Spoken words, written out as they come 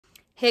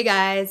Hey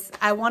guys,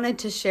 I wanted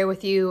to share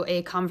with you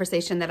a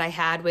conversation that I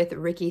had with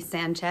Ricky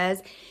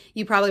Sanchez.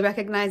 You probably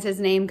recognize his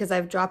name because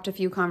I've dropped a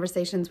few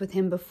conversations with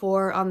him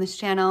before on this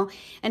channel.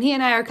 And he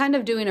and I are kind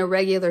of doing a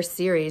regular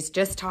series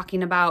just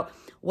talking about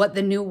what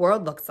the new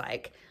world looks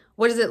like.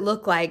 What does it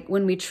look like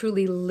when we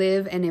truly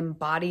live and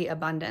embody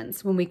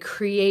abundance, when we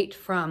create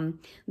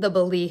from the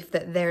belief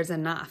that there's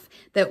enough,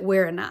 that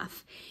we're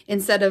enough,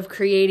 instead of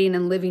creating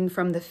and living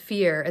from the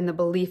fear and the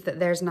belief that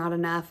there's not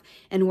enough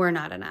and we're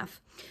not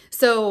enough.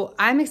 So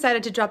I'm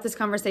excited to drop this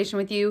conversation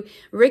with you.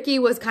 Ricky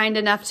was kind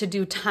enough to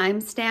do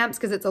timestamps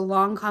because it's a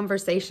long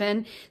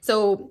conversation.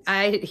 So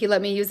he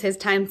let me use his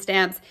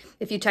timestamps.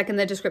 If you check in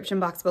the description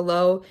box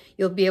below,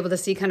 you'll be able to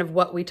see kind of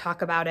what we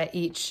talk about at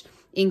each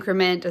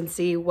increment and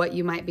see what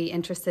you might be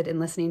interested in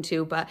listening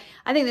to. But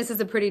I think this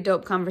is a pretty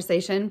dope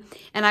conversation,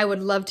 and I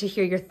would love to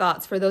hear your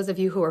thoughts. For those of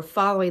you who are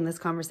following this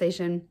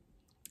conversation,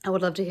 I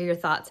would love to hear your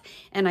thoughts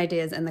and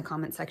ideas in the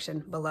comment section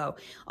below.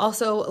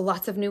 Also,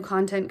 lots of new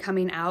content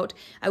coming out.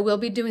 I will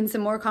be doing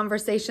some more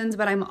conversations,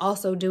 but I'm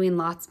also doing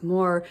lots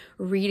more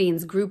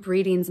readings, group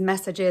readings,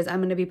 messages. I'm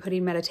going to be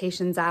putting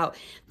meditations out,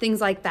 things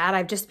like that.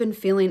 I've just been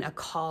feeling a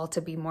call to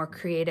be more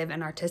creative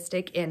and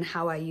artistic in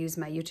how I use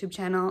my YouTube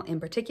channel in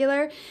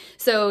particular.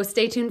 So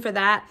stay tuned for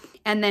that.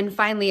 And then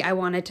finally, I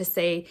wanted to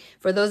say,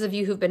 for those of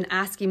you who've been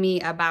asking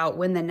me about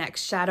when the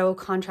next shadow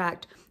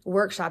contract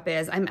workshop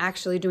is, I'm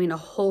actually doing a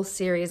whole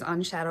series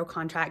on shadow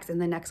contracts in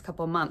the next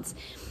couple months.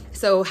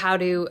 So how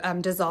to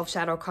dissolve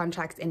shadow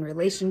contracts in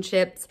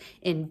relationships,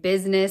 in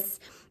business,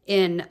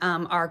 in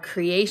our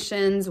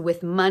creations,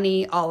 with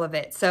money, all of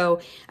it. So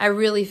I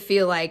really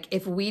feel like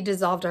if we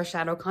dissolved our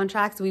shadow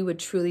contracts, we would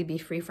truly be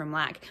free from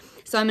lack.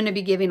 So I'm going to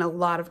be giving a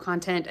lot of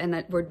content,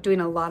 and we're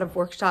doing a lot of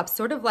workshops,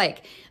 sort of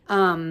like,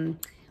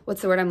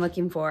 what's the word I'm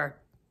looking for?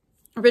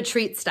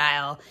 Retreat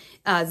style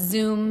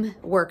Zoom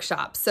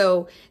workshop.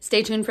 So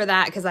stay tuned for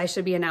that because I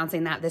should be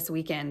announcing that this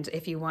weekend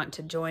if you want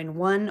to join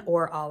one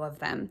or all of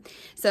them.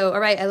 So, all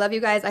right, I love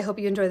you guys. I hope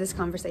you enjoy this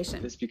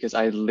conversation. This because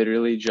I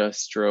literally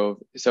just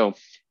drove. So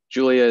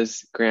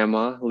Julia's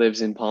grandma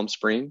lives in Palm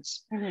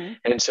Springs.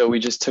 And so we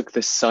just took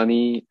the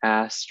sunny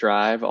ass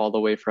drive all the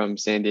way from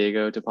San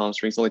Diego to Palm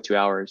Springs, only 2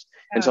 hours.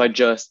 And so I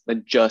just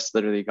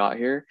literally got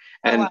here.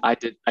 And Wow.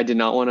 I did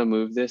not want to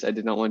move this. I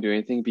did not want to do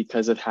anything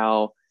because of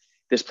how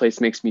this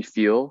place makes me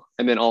feel.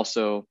 And then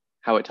also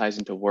how it ties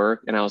into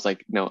work. And I was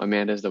like, no,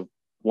 Amanda's the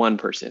one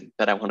person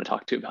that I want to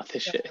talk to about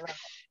this shit.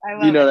 I You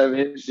love know it. what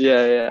I mean?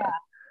 Yeah, Yeah. yeah,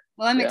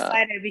 Well, I'm yeah.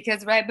 excited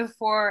because right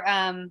before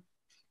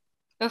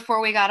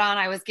we got on,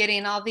 I was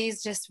getting all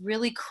these just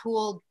really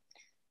cool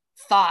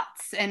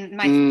thoughts, and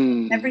my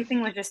Mm,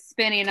 everything was just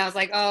spinning. I was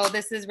like, oh,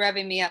 this is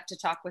revving me up to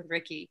talk with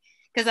Ricky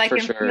because I for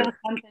can feel sure.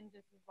 something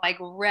just like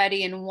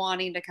ready and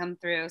wanting to come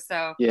through.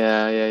 So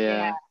Yeah, yeah, yeah,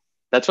 yeah.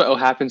 That's what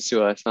happens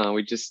to us, huh?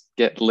 We just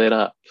get lit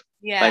up. Like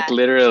yeah.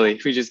 literally,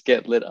 we just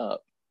get lit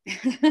up.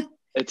 So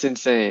It's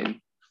insane.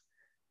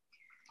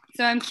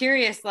 I'm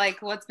curious,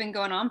 like, what's been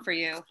going on for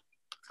you?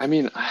 I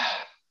mean,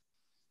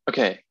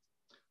 okay,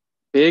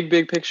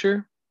 big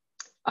picture.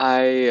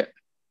 I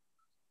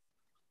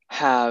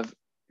have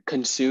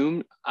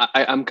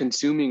I'm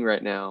consuming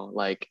right now,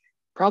 like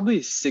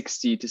probably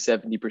 60 to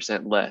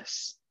 70%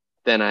 less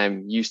than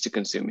I'm used to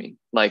consuming.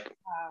 Wow.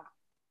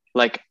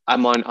 Like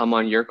I'm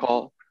on your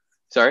call.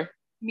 Sorry?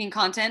 You mean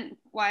content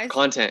wise?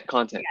 Content.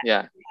 Yeah, Yeah,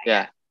 yeah,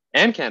 yeah.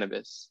 And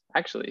cannabis,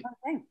 actually.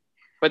 yeah. Okay.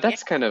 But Yeah.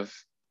 that's kind of,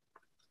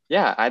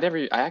 yeah, I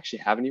actually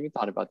haven't even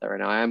thought about that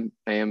right now.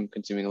 I am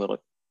consuming a little,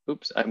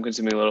 oops, I'm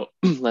consuming a little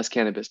less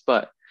cannabis,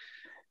 but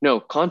no,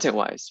 content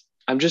wise,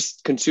 I'm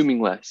just consuming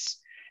less.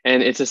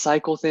 And it's a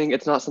cycle thing.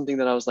 It's not something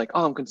that I was like,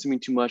 oh, I'm consuming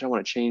too much, I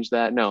want to change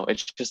that. No,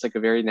 it's just like a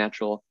very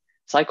natural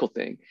cycle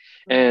thing.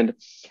 Mhm.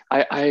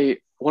 And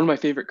one of my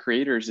favorite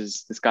creators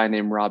is this guy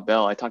named Rob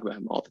Bell. I talk about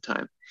him all the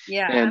time.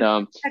 Yeah, And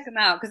I'm gonna check them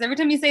out because every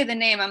time you say the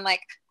name, I'm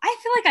like, I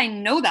feel like I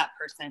know that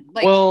person,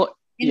 like well,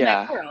 in my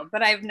yeah, world,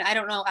 but I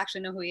don't know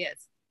actually know who he is.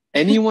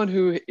 anyone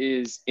who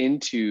is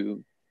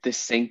into the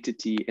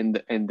sanctity and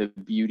the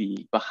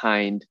beauty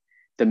behind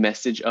the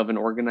message of an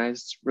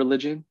organized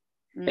religion,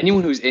 Mm.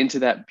 anyone who's into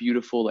that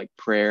beautiful like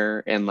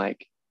prayer and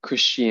like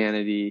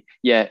Christianity,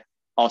 yet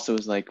also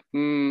is like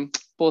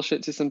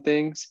bullshit to some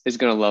things, is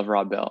gonna love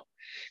Rob Bell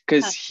Huh.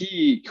 because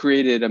he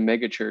created a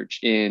mega church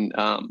in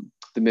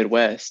the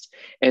Midwest,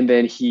 and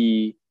then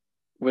he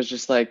was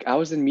just like, I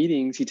was in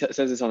meetings.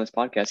 Says this on his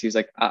podcast. He was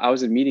like, I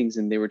was in meetings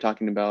and they were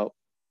talking about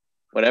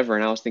whatever,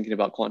 and I was thinking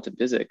about quantum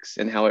physics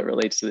and how it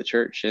relates to the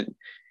church,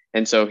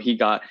 and so he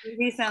got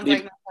He sounds like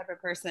the my type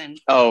of person.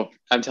 oh,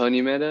 I'm telling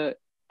you, Amanda,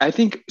 I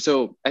think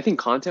so. I think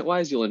content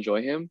wise, you'll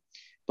enjoy him.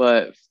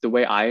 But the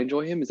way I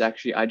enjoy him is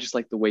actually, I just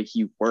like the way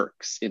he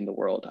works in the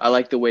world. I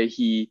like the way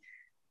he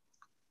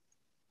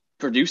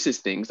produces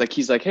things. Like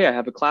he's like, hey, I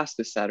have a class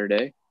this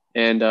Saturday,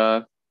 and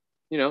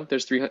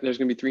there's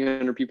gonna be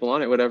 300 people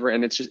on it, whatever,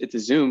 and it's a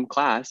Zoom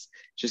class.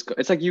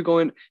 It's like you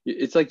going,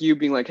 it's like you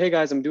being like, hey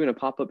guys, I'm doing a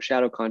pop up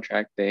shadow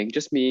contract thing,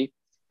 just me,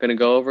 gonna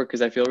go over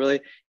because I feel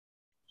really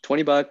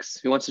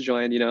 $20. Who wants to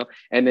join?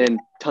 And then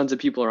tons of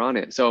people are on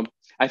it. So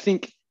I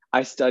think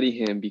I study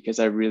him because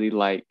I really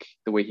like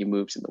the way he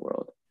moves in the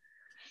world.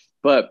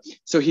 But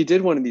so he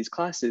did one of these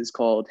classes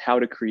called How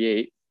to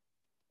Create.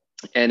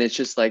 And it's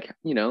just like,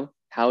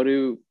 how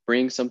to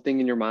bring something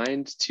in your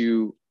mind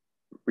to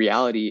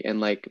reality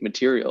and like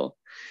material.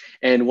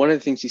 And one of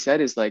the things he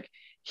said is like,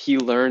 he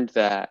learned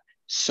that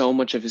so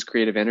much of his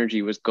creative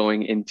energy was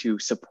going into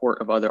support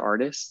of other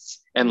artists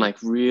and like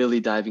really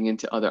diving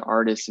into other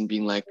artists and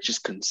being like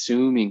just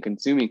consuming.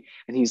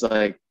 And he's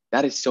like,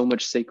 that is so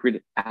much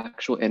sacred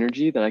actual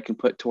energy that I can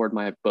put toward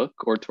my book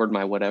or toward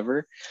my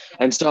whatever.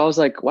 And so I was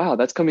like, wow,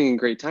 that's coming in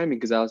great timing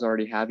because I was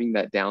already having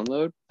that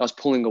download. I was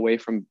pulling away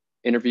from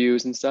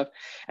interviews and stuff.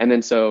 And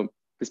then so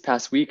this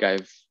past week,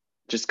 I've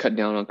just cut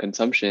down on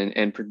consumption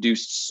and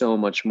produced so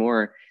much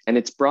more. And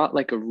it's brought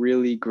like a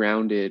really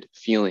grounded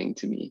feeling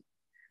to me.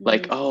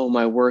 Like, oh,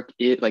 my work,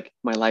 like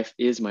my life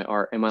is my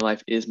art and my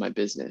life is my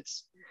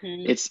business.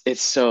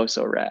 It's so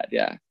rad.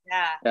 Yeah.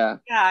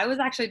 I was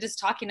actually just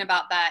talking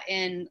about that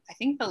in, I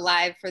think, the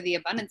live for the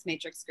Abundance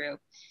Matrix group.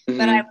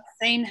 But I was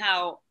saying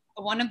how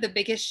one of the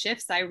biggest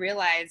shifts I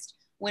realized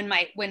when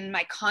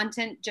my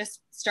content just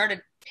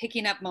started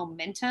picking up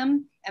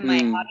momentum and my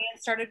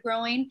audience started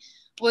growing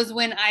was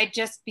when I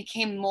just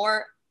became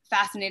more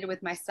fascinated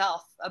with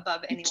myself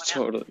above anyone else.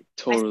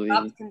 Totally. I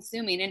stopped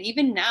consuming. And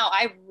even now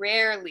I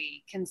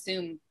rarely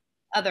consume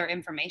other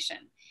information.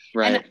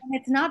 Right. And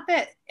it's not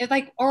that it's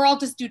like, or I'll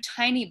just do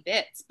tiny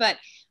bits, but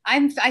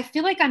I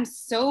feel like I'm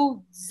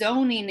so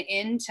zoning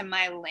into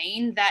my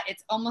lane that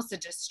it's almost a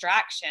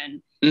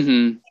distraction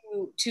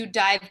to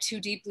dive too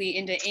deeply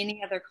into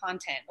any other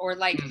content or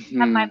like have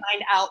my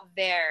mind out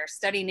there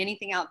studying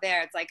anything out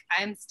there. It's like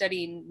I'm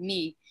studying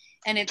me.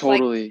 And it's like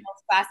the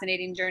most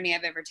fascinating journey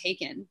I've ever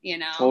taken,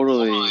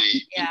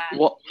 Totally. Yeah.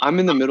 Well, I'm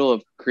in the middle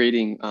of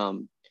creating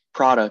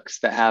products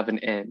that have an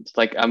end.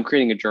 Like I'm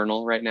creating a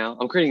journal right now.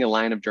 I'm creating a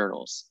line of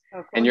journals. Oh,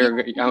 cool. And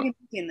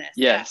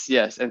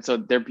yes. And so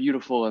they're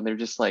beautiful and they're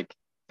just like,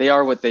 they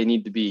are what they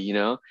need to be,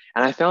 And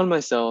I found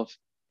myself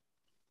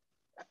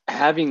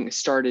having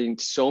started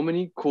so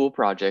many cool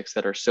projects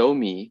that are so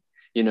me,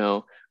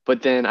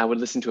 but then I would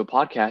listen to a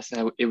podcast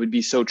and it would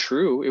be so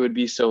true. It would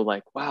be so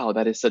like, wow,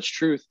 that is such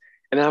truth.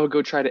 And then I would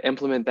go try to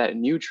implement that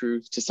new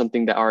truth to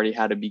something that already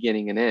had a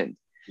beginning and end.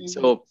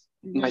 So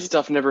my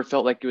stuff never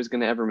felt like it was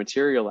going to ever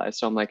materialize.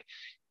 So I'm like,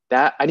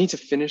 that I need to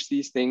finish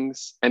these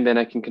things and then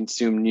I can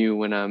consume new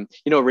when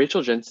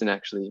Rachel Jensen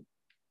actually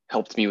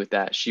helped me with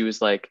that. She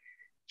was like,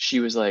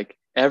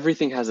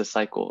 everything has a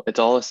cycle. It's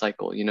all a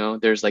cycle,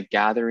 there's like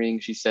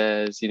gathering, she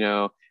says,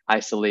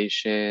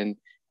 isolation,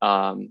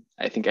 I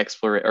think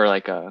explore or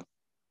like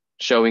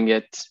showing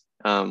it,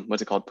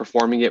 what's it called?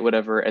 Performing it,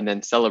 whatever, and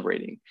then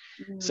celebrating.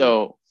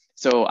 So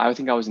I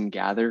think I was in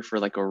gather for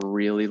like a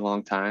really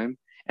long time.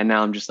 And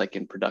now I'm just like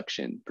in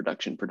production.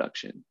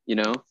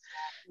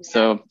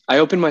 So I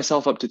open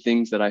myself up to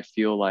things that I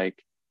feel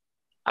like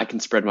I can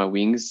spread my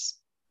wings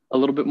a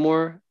little bit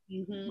more,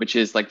 which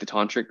is like the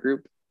tantric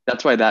group.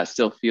 That's why that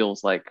still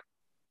feels like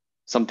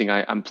something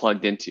I'm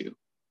plugged into.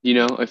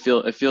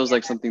 It feels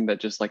like something that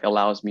just like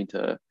allows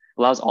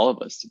all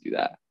of us to do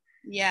that.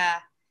 Yeah.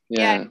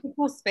 It's a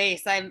cool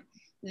space.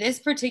 This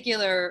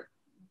particular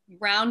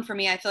round for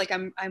me, I feel like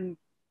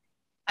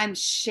I'm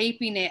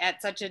shaping it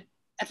at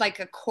like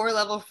a core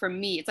level for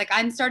me. It's like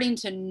I'm starting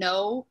to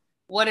know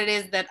what it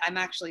is that I'm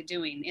actually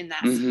doing in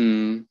that.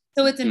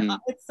 So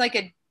it's like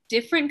a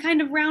different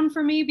kind of round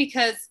for me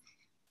because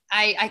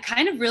I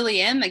kind of really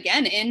am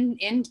again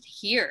in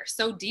here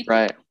so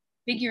deeply,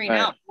 figuring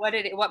out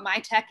what my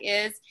tech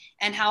is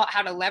and how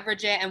to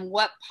leverage it and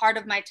what part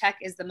of my tech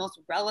is the most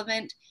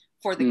relevant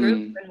for the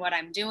group and what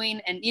I'm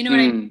doing. And what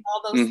I mean?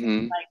 All those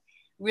things, like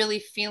really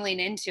feeling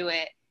into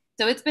it.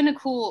 So it's been a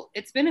cool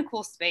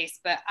space,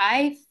 but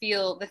I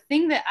feel the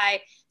thing that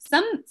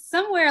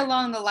somewhere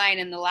along the line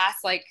in the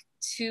last like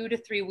 2 to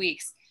 3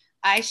 weeks,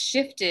 I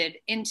shifted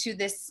into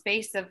this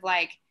space of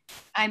like,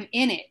 I'm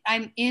in it.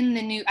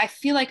 I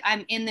feel like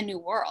I'm in the new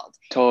world.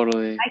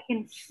 Totally. I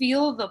can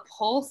feel the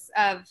pulse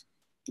of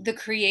the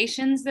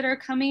creations that are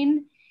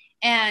coming.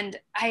 And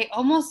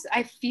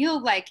I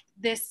feel like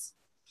this,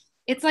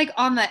 it's like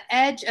on the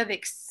edge of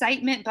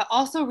excitement, but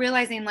also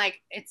realizing like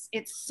it's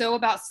so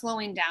about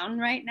slowing down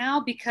right now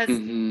because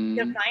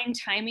divine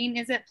timing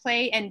is at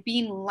play and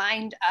being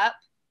lined up,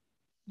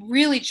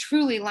 really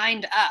truly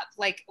lined up,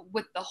 like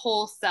with the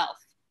whole self,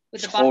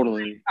 with the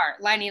body,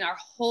 heart, lining our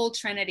whole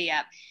trinity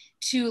up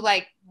to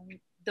like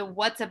the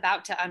what's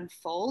about to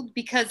unfold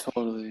because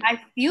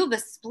I feel the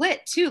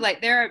split too.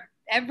 Like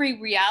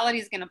every reality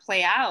is going to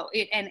play out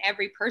and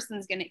every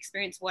person's going to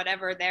experience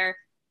whatever they're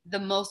the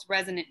most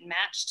resonant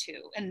match to.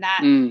 And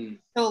that,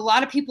 so a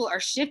lot of people are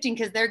shifting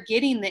because they're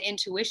getting the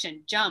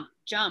intuition, jump.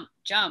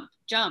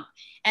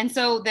 And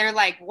so they're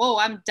like, whoa,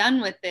 I'm done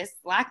with this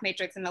black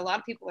matrix. And a lot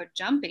of people are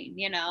jumping,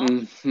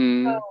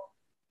 So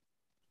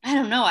I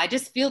don't know. I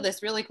just feel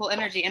this really cool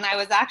energy. And I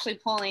was actually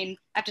I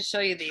have to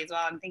show you these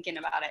while I'm thinking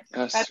about it.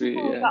 Oh, sweet,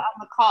 on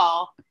the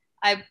call,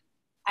 I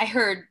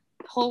heard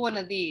pull one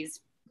of these.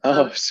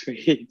 Oh,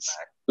 sweet.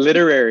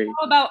 Literary.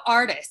 all about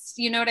artists.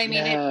 You know what I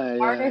mean? It's Yeah,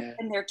 artists yeah.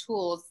 and their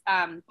tools.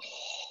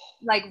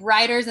 Like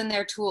writers and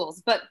their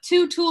tools, but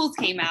two tools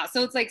came out.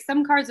 So it's like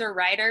some cards are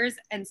writers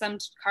and some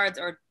cards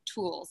are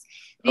tools.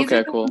 These are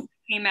Okay, the ones cool.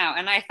 that came out.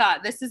 And I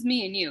thought, this is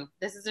me and you.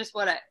 This is just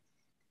what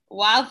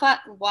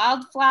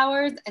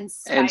wildflowers and And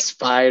spider.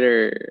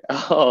 spider.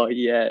 Oh,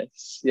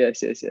 yes.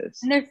 Yes, yes, yes.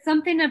 And there's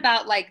something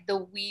about like the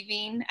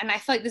weaving, and I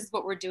feel like this is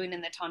what we're doing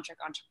in the tantric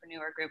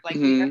entrepreneur group. Like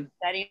we are Mm-hmm.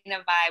 setting a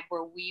vibe,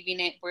 we're weaving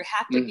it. We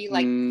have to be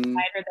like the Mm-hmm.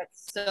 spider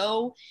that's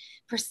so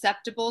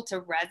perceptible to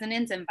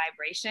resonance and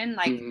vibration.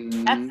 Like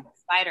that's Mm-hmm. the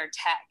spider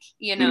tech,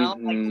 you know,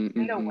 like to Mm-hmm.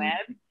 create a Mm-hmm.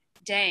 web.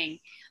 Dang.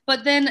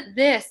 But then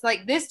this,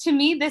 like this to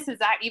me, this is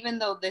that even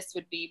though this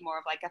would be more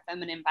of like a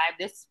feminine vibe,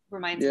 this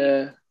reminds me of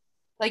Yeah,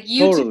 like you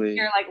two, totally.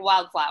 you're like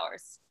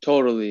wildflowers.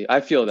 Totally.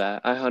 I feel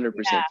that. I Yeah.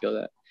 100% feel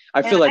that. I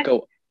And feel like,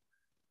 oh,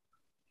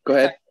 go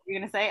sorry, ahead. you're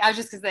gonna say, I was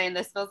just gonna say, and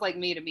this feels like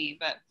me to me,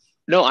 but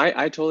No, I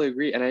totally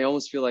agree. And I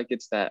almost feel like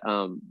it's that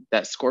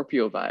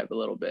Scorpio vibe a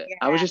little bit.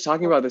 I was yeah. just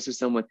talking about this with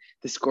someone.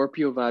 The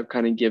Scorpio vibe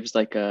kind of gives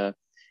like the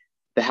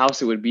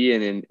house it would be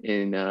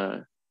in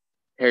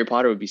Harry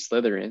Potter would be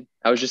Slytherin.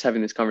 I was just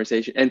having this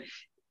conversation, and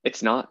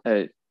it's not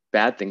a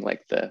bad thing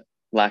like the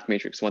Black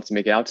Matrix wants to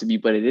make it out to be,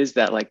 but it is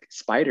that like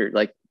spider,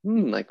 like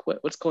like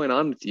what's going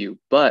on with you?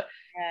 But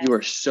you Yes.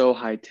 are so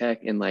high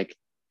tech, and like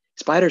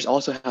spiders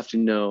also have to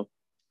know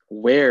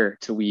where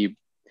to weave,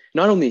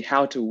 not only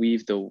how to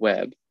weave the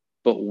web,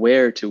 but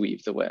where to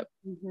weave the web.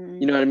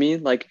 Mm-hmm. You know what I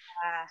mean? Like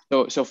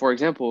Yeah. so for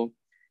example,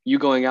 you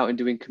going out and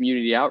doing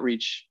community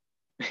outreach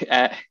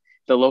at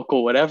the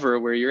local whatever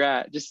where you're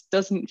at just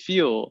doesn't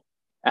feel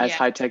as Yeah.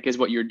 high tech as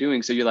what you're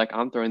doing. So you're like,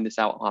 I'm throwing this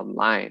out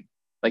online.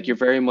 Like you're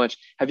very much,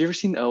 have you ever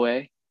seen the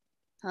OA?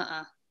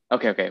 Uh-uh.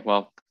 Okay, okay.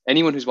 Well,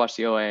 anyone who's watched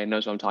the OA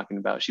knows what I'm talking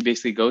about. She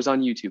basically goes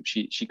on YouTube.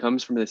 She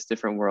comes from this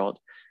different world.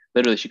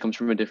 Literally, she comes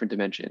from a different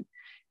dimension.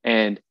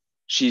 And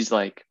she's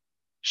like,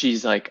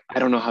 I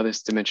don't know how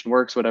this dimension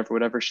works, whatever,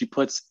 whatever. She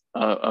puts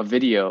a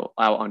video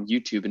out on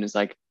YouTube and is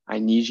like, I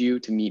need you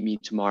to meet me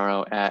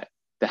tomorrow at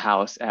the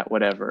house at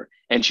whatever.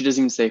 And she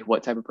doesn't even say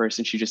what type of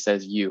person, she just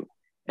says you.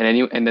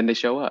 And then they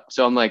show up.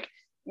 So I'm like,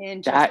 that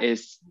Interesting.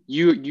 is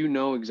you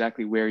know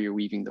exactly where you're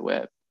weaving the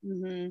web,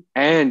 Mm-hmm.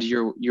 and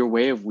your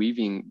way of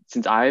weaving,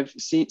 since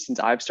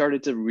I've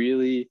started to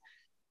really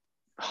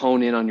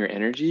hone in on your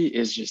energy,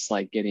 is just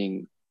like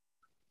getting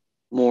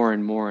more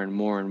and more and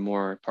more and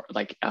more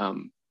like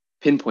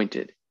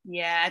pinpointed,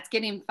 Yeah, it's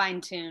getting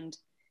fine-tuned.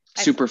 I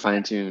feel super like fine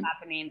that's tuned. what's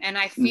happening. And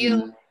I feel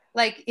Mm-hmm.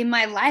 like in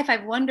my life,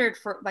 I've wondered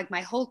for like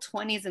my whole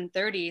 20s and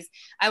 30s,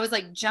 I was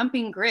like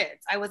jumping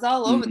grids. I was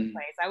all over the Mm-hmm.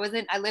 place.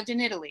 I lived in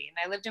Italy and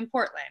I lived in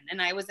Portland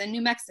and I was in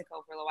New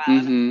Mexico for a while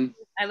and Mm-hmm.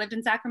 I lived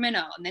in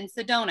Sacramento and then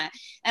Sedona.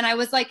 And I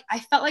was like, I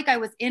felt like I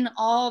was in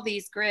all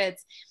these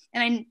grids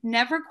and I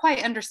never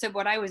quite understood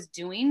what I was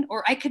doing,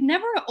 or I could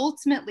never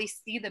ultimately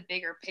see the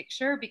bigger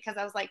picture because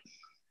I was like,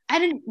 I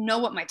didn't know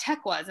what my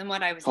tech was and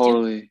what I was doing.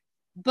 Totally.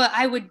 But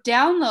I would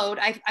download,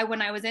 I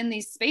when I was in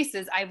these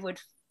spaces, I would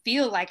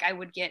feel like I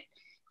would get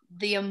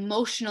the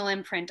emotional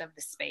imprint of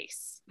the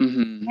space.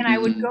 Mm-hmm. And I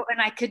would Mm-hmm. go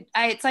and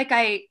it's like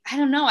I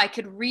don't know, I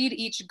could read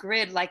each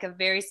grid like a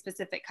very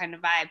specific kind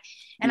of vibe.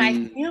 And I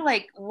Mm-hmm. feel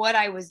like what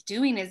I was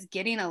doing is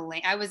getting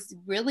I was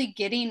really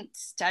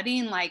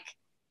studying like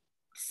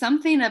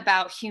something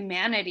about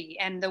humanity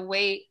and the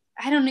way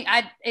I don't know.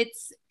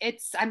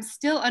 I'm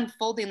still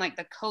unfolding like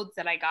the codes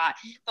that I got,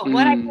 but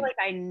what I feel Mm-hmm. like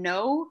I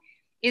know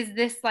is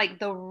this like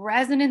the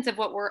resonance of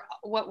what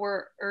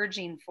we're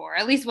urging for,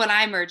 at least what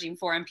I'm urging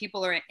for, and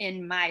people are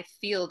in my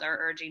field are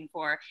urging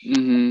for.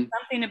 Mm-hmm.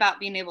 Something about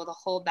being able to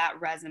hold that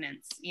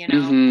resonance, you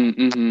know.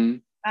 Mm-hmm.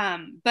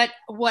 Mm-hmm. But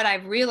what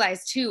I've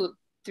realized too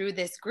through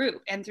this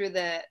group and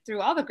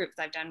through all the groups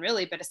I've done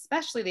really, but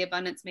especially the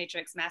Abundance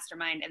Matrix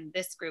Mastermind and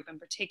this group in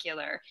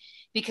particular,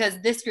 because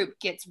this group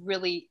gets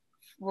really,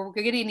 we're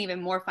getting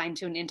even more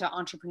fine-tuned into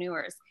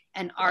entrepreneurs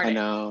and I artists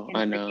know, and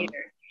I know.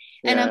 creators.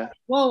 And I'm Yeah. like,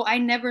 whoa, I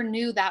never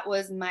knew that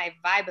was my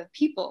vibe of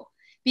people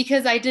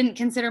because I didn't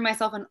consider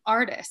myself an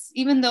artist,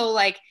 even though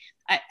like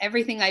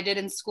everything I did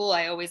in school,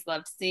 I always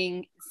loved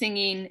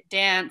singing,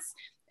 dance.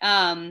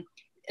 Um,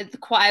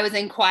 I was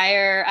in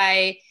choir.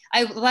 I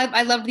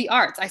loved the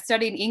arts. I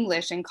studied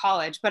English in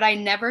college, but I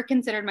never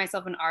considered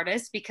myself an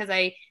artist because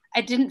I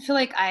didn't feel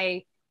like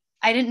I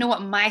didn't know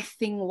what my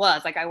thing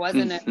was. Like I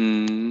wasn't a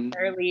Mm-hmm.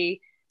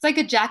 fairly it's like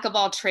a jack of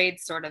all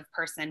trades sort of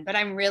person. But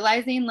I'm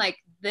realizing like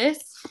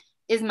this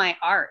is my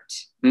art.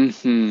 And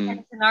Mm-hmm.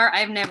 it's an art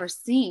I've never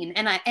seen.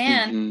 And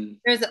Mm-hmm.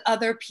 there's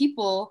other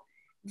people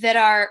that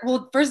are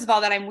well, first of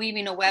all, that I'm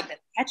weaving a web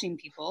that's catching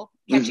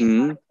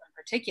Mm-hmm. artists in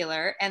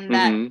particular, and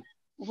that Mm-hmm.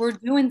 we're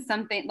doing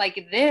something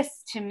like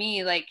this to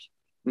me, like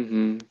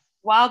Mm-hmm.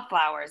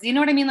 wildflowers. You know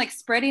what I mean? Like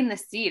spreading the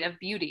seed of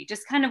beauty,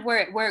 just kind of where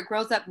it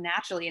grows up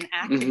naturally and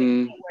activating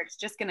Mm-hmm. it, where it's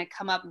just going to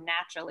come up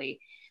naturally.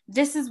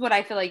 This is what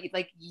I feel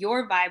like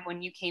your vibe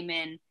when you came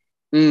in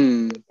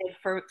Mm.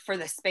 for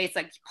the space,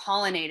 like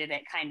pollinated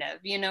it kind of.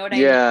 You know what I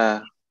mean? Yeah.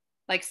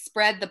 Like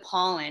spread the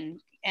pollen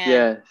and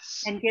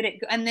Yes. get it,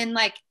 and then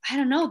like I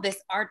don't know, this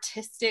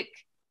artistic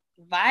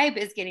vibe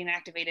is getting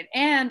activated.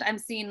 And I'm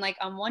seeing, like,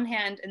 on one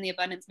hand, in the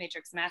abundance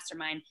matrix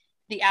mastermind,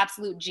 the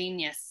absolute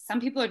genius. Some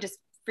people are just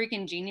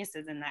freaking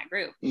geniuses in that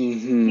group.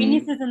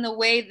 Geniuses in the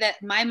way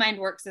that my mind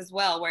works as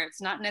well, where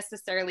it's not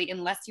necessarily,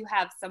 unless you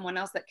have someone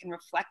else that can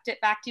reflect it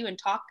back to you and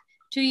talk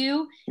to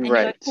you, and you're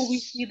like, oh, we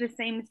see the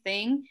same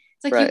thing.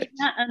 It's like, you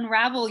can't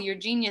unravel your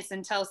genius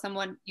until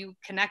you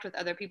connect with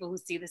other people who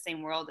see the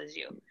same world as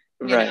you.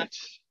 You know?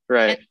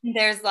 Right. And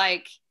there's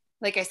like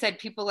I said,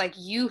 people like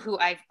you who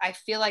I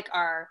feel like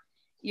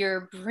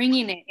you're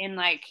bringing it in,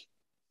 like,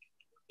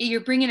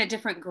 you're bringing a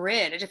different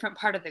grid, a different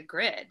part of the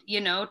grid,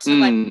 you know, to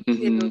like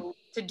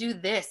to do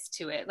this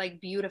to it, like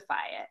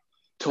beautify it.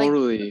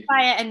 Totally. Like,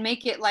 beautify it and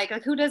make it like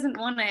who doesn't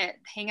want to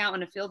hang out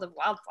in a field of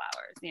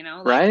wildflowers, you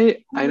know? Like,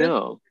 right? I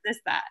know.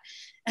 That.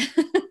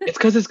 It's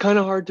because it's kind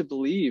of hard to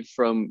believe,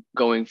 from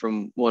going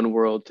from one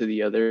world to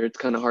the other. It's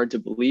kind of hard to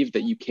believe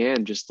that you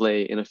can just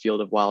lay in a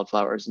field of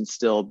wildflowers and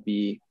still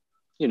be,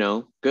 you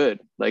know, good,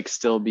 like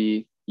still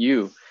be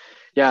you.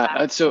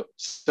 Yeah. So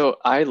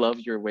I love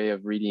your way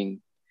of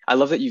reading. I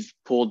love that you've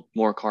pulled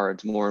more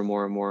cards, more and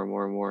more and more and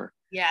more and more.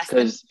 Yes,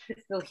 because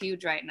it's still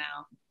huge right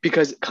now.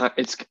 Because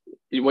it's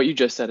what you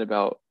just said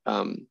about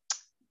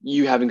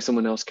you having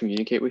someone else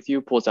communicate with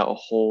you pulls out a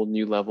whole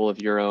new level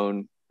of your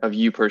own, of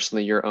you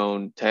personally, your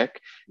own tech.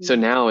 So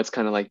now it's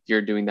kind of like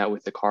you're doing that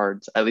with the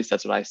cards. At least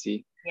that's what I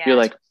see. You're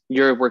like,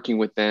 you're working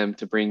with them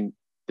to bring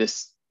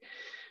this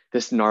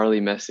gnarly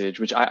message,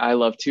 which I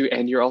love too.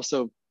 And you're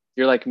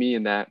like me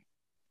in that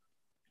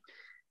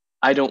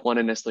I don't want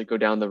to necessarily go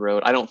down the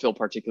road. I don't feel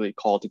particularly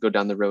called to go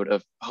down the road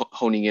of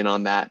honing in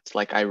on that.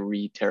 Like, I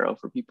read tarot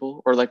for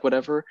people or like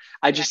whatever.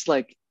 I just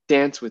like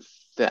dance with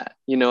that,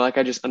 you know, like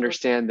I just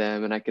understand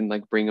them and I can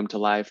like bring them to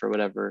life or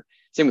whatever.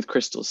 Same with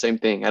crystals, same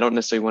thing. I don't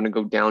necessarily want to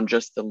go down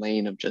just the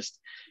lane of just,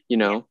 you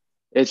know,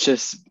 it's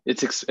just,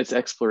 it's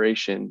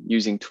exploration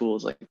using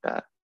tools like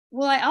that.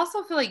 Well, I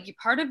also feel like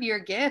part of your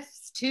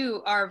gifts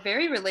too are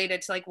very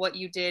related to like what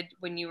you did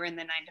when you were in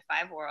the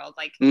 9-to-5 world,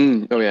 like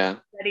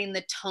setting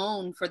the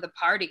tone for the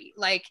party.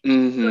 Like, so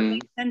it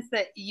makes sense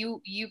that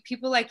you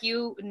people like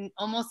you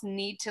almost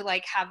need to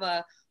like have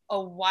a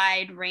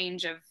wide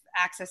range of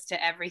access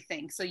to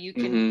everything, so you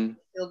can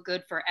feel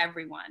good for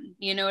everyone.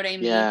 You know what I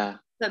mean? Yeah.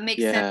 So it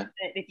makes sense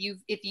that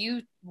if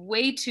you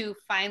way too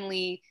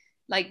finely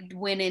like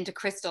went into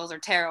crystals or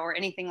tarot or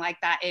anything like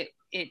that,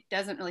 it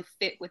doesn't really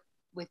fit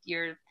with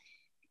your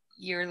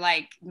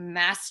like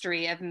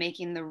mastery of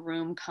making the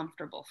room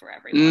comfortable for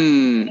everyone.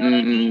 You know what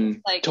I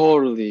mean? Like,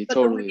 totally.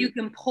 You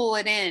can pull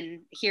it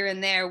in here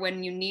and there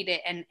when you need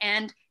it,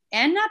 and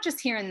not just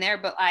here and there,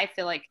 but I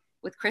feel like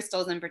with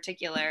crystals in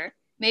particular,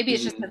 maybe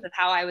it's just because of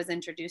how I was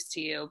introduced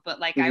to you, but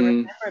like I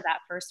remember that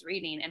first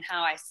reading and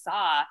how I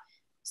saw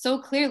so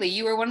clearly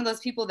you were one of those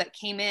people that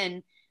came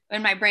in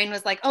and my brain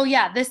was like, oh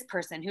yeah, this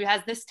person who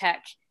has this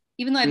tech,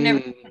 even though I've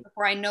never seen it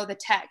before, I know the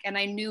tech and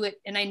I knew it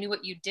and I knew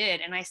what you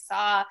did, and I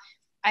saw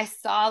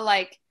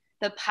like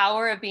the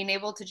power of being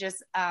able to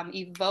just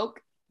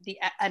evoke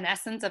an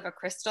essence of a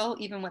crystal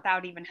even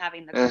without even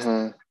having the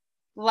crystal.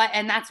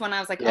 And that's when I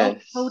was like, oh,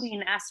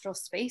 coding astral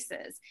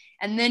spaces.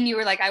 And then you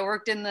were like, I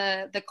worked in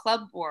the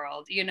club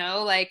world, you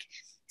know, like,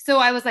 so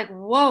I was like,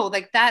 whoa,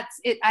 like that's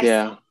it. I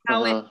see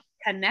how it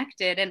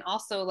connected. And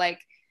also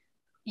like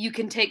you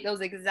can take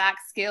those exact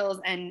skills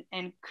and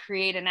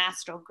create an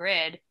astral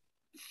grid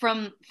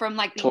from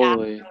like the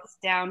astrals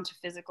down to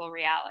physical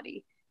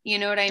reality. You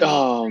know what I mean?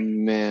 Oh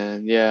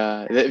man,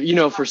 yeah. You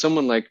know, for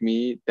someone like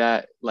me,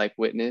 that like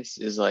witness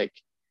is like,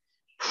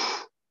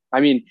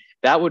 I mean,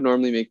 that would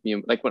normally make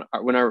me like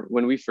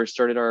when we first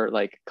started our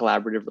like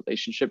collaborative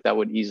relationship, that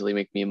would easily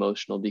make me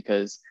emotional,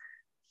 because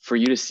for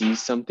you to see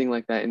something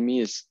like that in me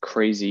is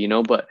crazy, you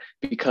know. But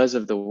because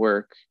of the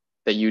work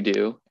that you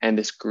do and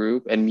this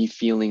group and me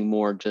feeling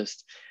more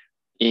just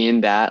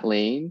in that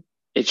lane,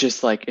 it's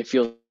just like it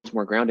feels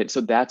more grounded.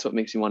 So that's what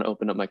makes me want to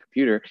open up my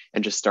computer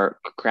and just start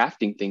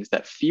crafting things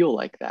that feel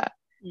like that,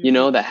 you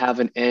know, that have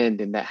an end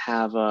and that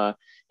have a,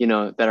 you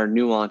know, that are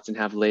nuanced and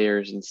have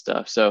layers and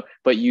stuff. So,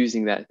 but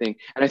using that thing.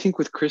 And I think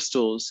with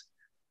crystals,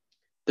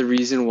 the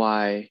reason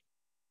why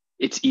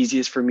it's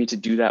easiest for me to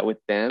do that with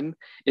them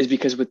is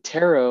because with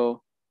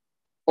tarot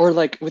or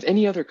like with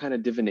any other kind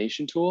of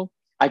divination tool,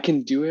 I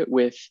can do it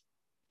with,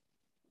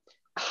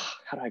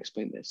 how do I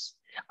explain this?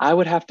 I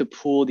would have to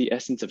pull the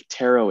essence of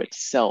tarot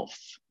itself,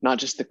 not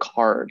just the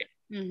card.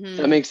 Does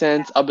that make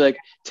sense? I'll be like,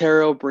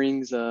 tarot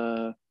brings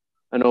an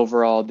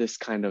overall this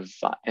kind of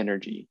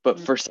energy. But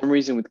for some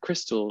reason with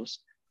crystals,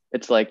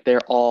 it's like they're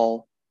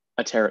all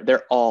a tarot.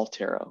 They're all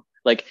tarot.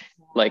 Like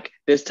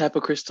this type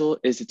of crystal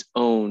is its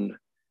own.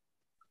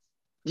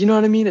 You know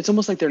what I mean? It's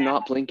almost like they're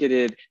not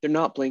blanketed. They're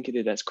not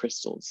blanketed as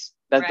crystals.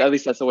 At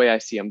least that's the way I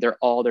see them. They're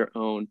all their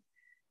own.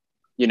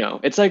 You know,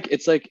 it's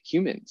like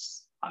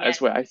humans. That's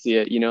the way I see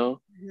it. You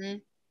know.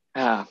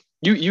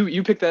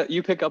 You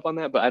pick up on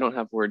that, but I don't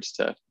have words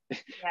to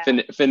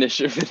finish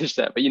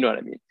that. But you know what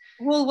I mean.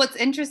 Well, what's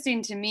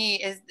interesting to me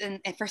is,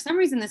 and for some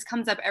reason this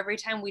comes up every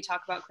time we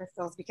talk about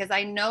crystals, because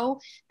I know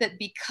that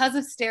because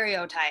of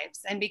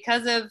stereotypes and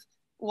because of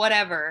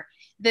whatever,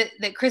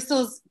 that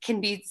crystals can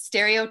be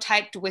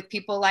stereotyped with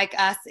people like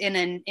us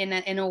in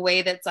a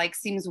way that's like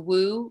seems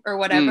woo or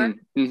whatever.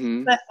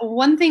 Mm-hmm. But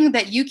one thing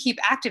that you keep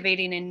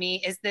activating in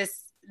me is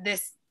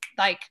this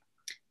like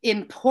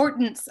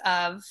importance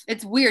of,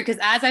 it's weird because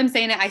as I'm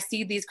saying it, I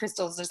see these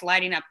crystals just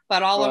lighting up,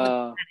 but all over the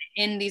Wow.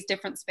 planet, in these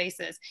different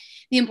spaces.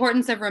 The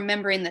importance of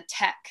remembering the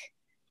tech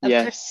of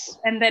Yes. crystals,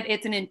 and that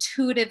it's an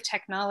intuitive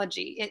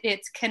technology.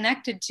 It's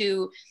connected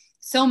to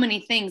so many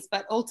things,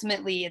 but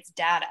ultimately it's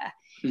data.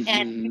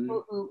 And Mm-hmm.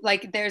 people who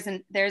like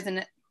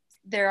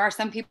there are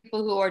some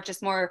people who are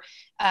just more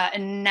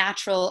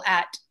natural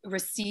at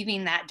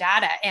receiving that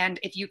data. And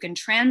if you can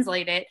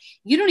translate it,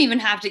 you don't even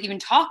have to even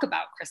talk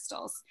about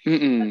crystals. But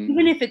Mm-mm.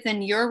 even if it's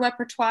in your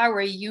repertoire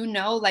where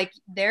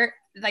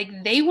like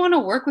they want to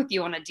work with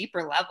you on a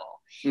deeper level.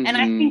 And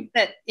I Mm-hmm. think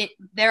that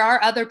there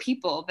are other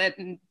people that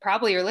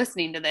probably are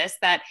listening to this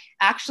that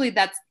actually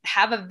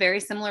have a very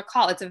similar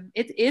call.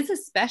 It is a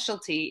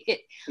specialty,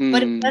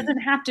 but it Mm.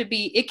 doesn't have to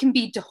be. It can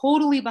be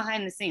totally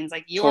behind the scenes,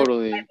 like your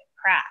Totally.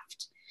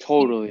 craft.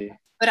 Totally.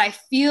 But I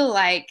feel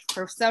like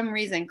for some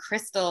reason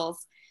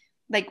crystals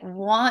like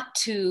want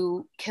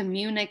to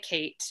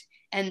communicate,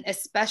 and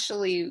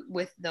especially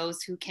with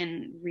those who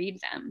can read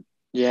them.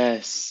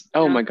 Yes.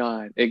 You Oh know? my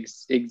God.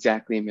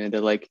 Exactly,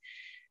 Amanda. Like,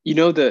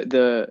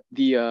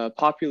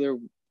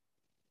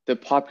 the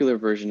popular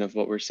version of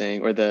what we're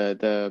saying, or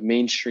the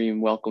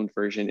mainstream welcomed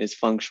version, is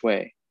feng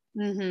shui.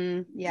 Mm-hmm.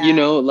 You Yeah.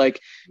 know, like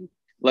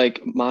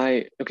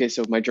my okay,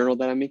 so my journal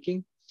that I'm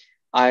making,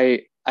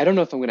 I don't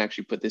know if I'm gonna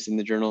actually put this in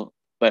the journal,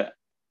 but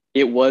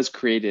it was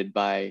created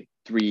by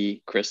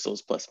three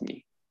crystals plus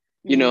me.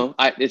 You Mm-hmm. know,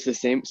 it's the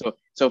same.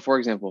 So for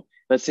example,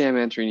 let's say I'm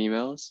answering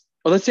emails,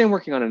 or let's say I'm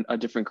working on a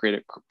different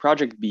creative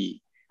project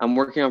B. I'm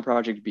working on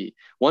project B.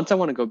 Once I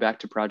want to go back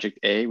to project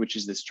A, which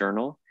is this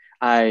journal,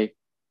 I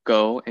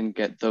go and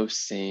get those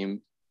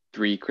same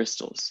three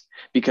crystals,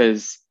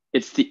 because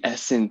it's the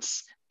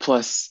essence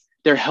plus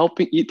they're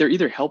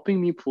either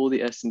helping me pull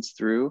the essence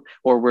through,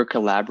 or we're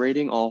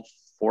collaborating, all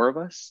four of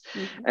us,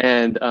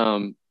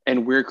 Mm-hmm.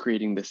 and we're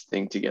creating this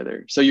thing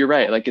together. So you're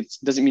right, like, it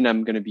doesn't mean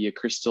I'm going to be a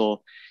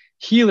crystal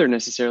healer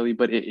necessarily,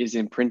 but it is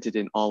imprinted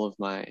in all of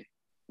my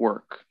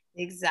work.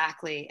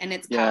 Exactly. And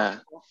it's Yeah.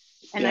 powerful.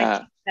 And I Yeah.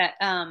 think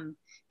that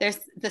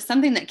there's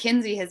something that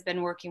Kinsey has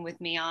been working with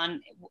me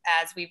on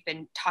as we've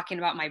been talking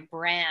about my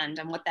brand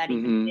and what that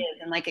even Mm-hmm.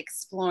 is, and like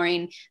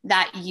exploring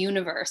that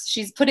universe.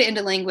 She's put it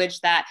into language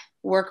that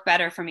work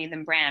better for me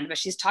than brand, but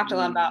she's talked a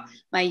lot about Mm.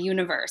 my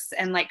universe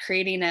and like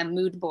creating a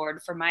mood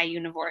board for my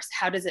universe.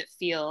 How does it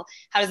feel?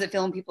 How does it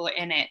feel when people are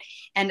in it?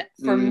 And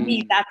for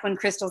me, Mm. that's when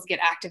crystals get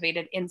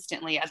activated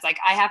instantly. It's like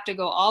I have to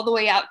go all the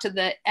way out to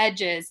the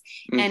edges,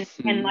 and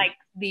Mm-hmm. like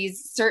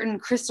these certain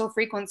crystal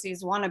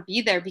frequencies want to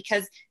be there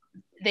because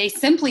they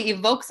simply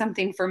evoke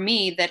something for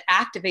me that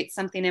activates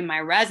something in my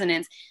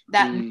resonance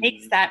that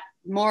makes Mm. that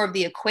more of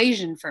the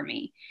equation for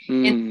me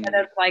instead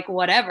Mm. of like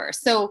whatever.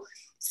 So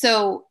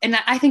and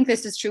I think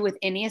this is true with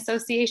any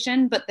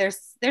association, but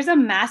there's a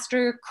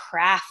master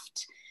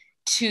craft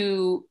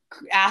to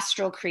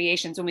astral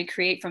creations when we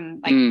create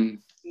from like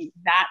Mm.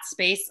 that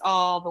space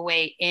all the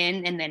way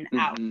in and then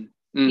out,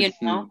 Mm-hmm. you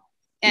Mm-hmm. know.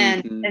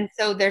 and Mm-hmm. and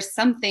so there's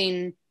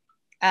something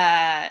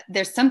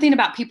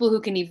about people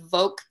who can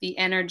evoke the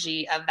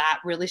energy of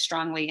that really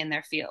strongly in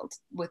their field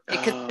with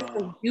because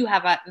crystals Oh, do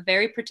have a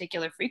very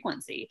particular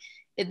frequency.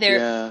 they're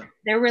yeah.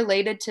 they're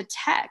related to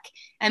tech.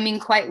 I mean,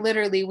 quite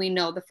literally, we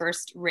know the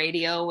first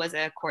radio was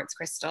a quartz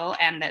crystal,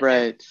 and that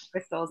there's Right.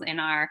 crystals in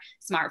our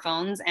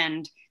smartphones,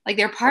 and like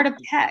they're part of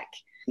tech.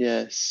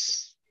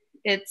 Yes.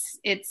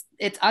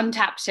 It's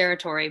untapped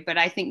territory, but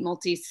I think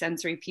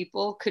multi-sensory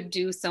people could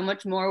do so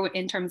much more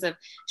in terms of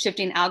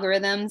shifting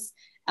algorithms,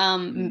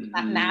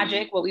 Mm-hmm.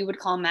 magic, what we would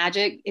call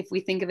magic, if we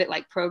think of it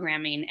like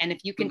programming. And if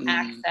you can Mm-hmm.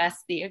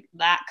 access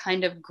that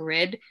kind of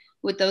grid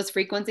with those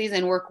frequencies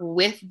and work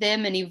with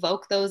them and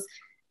evoke those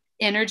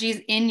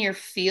energies in your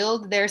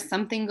field, there's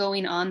something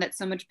going on that's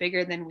so much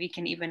bigger than we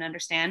can even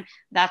understand.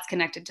 That's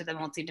connected to the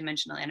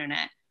multidimensional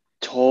internet.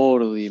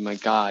 Totally, my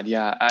God.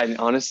 Yeah. I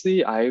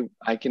honestly,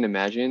 I can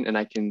imagine, and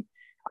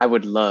I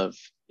would love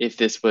if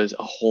this was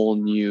a whole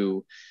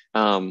new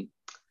um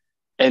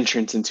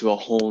entrance into a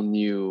whole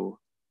new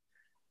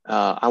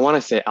I want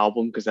to say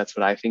album, because that's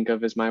what I think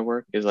of as my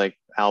work, is like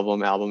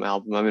album, album,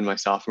 album. I'm in my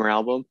sophomore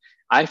album.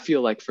 I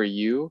feel like for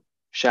you,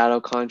 shadow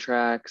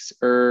contracts,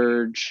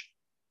 urge,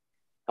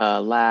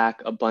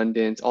 lack,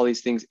 abundance, all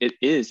these things, it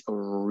is a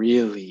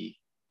really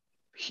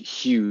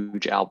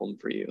huge album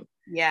for you,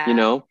 you Yeah.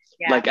 know?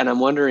 Yeah. Like, and I'm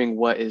wondering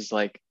what is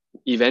like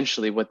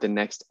eventually what the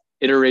next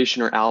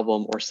iteration or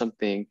album or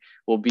something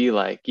will be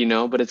like,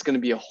 but it's going to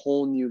be a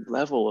whole new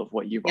level of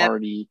what you've Yep.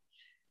 already.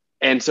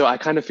 And so I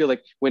kind of feel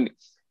like when,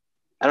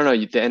 I don't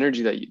know, the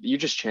energy that you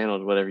just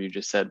channeled whatever you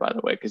just said, by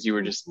the way, because you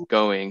were just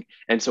going.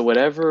 And so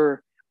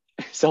whatever,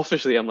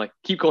 selfishly, I'm like,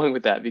 keep going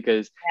with that,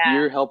 because Yeah.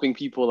 you're helping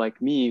people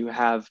like me who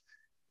have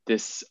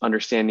this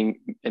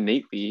understanding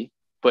innately,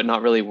 but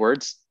not really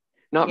words,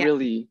 not Yeah.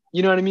 really,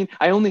 you know what I mean?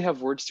 I only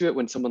have words to it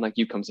when someone like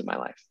you comes in my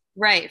life.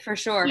 Right, for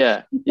sure.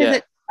 Yeah, Because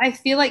yeah. I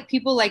feel like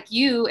people like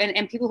you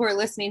and people who are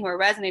listening, who are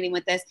resonating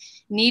with this,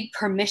 need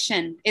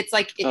permission. It's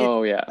like, it's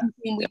Oh yeah.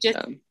 something we just,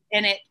 Yeah.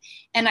 and it,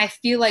 and I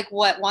feel like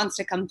what wants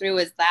to come through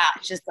is that,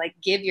 just like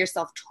give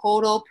yourself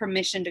total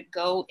permission to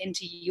go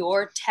into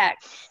your tech,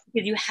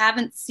 because you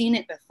haven't seen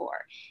it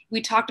before.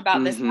 We talked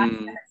about this last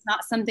time. It's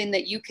not something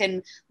that you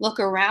can look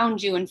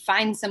around you and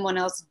find someone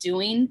else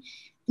doing.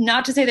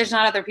 Not to say there's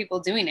not other people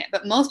doing it,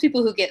 but most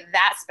people who get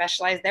that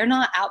specialized, they're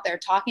not out there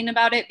talking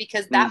about it,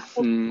 because that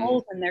pokes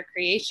holes in their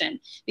creation,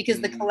 because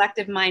the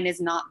collective mind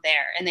is not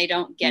there and they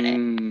don't get it.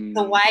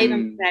 So why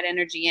even put that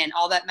energy in?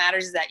 All that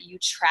matters is that you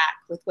track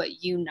with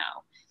what you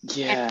know.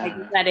 Yeah.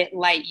 And like, let it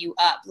light you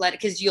up. Let it,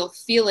 because you'll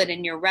feel it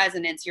in your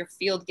resonance. Your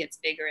field gets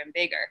bigger and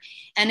bigger.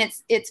 And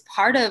it's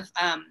part of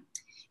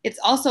it's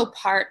also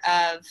part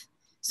of,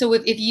 so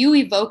if you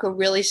evoke a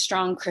really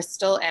strong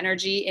crystal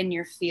energy in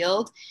your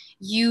field,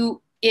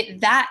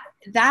 that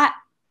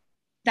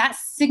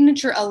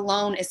signature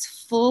alone is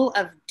full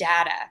of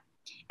data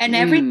and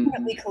everything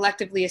that we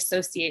collectively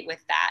associate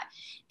with that,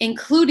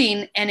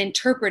 including and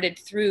interpreted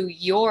through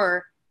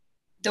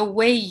the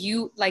way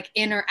you like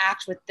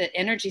interact with the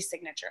energy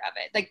signature of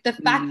it. Like the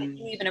fact that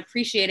you even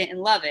appreciate it and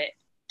love it.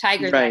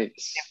 Tiger's right.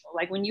 example.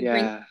 Like when you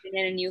bring it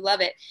in and you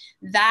love it,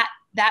 that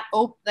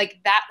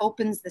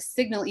opens the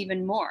signal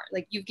even more.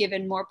 Like you've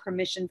given more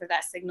permission for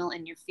that signal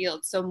in your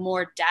field. So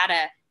more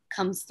data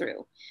comes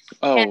through.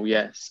 Oh,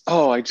 yes.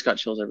 Oh, I just got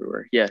chills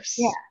everywhere. Yes.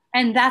 Yeah.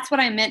 And that's what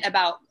I meant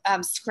about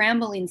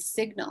scrambling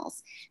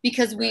signals,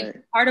 because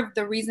part of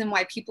the reason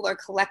why people are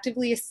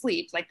collectively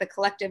asleep, like the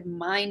collective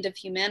mind of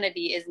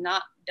humanity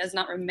does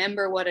not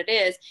remember what it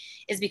is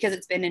because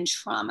it's been in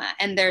trauma.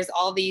 And there's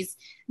all these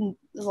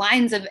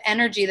lines of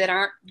energy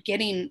that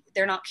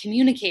they're not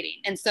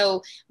communicating. And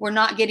so we're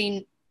not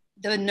getting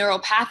the neural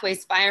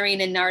pathways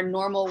firing in our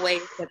normal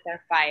ways that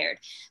they're fired.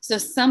 So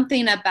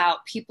something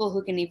about people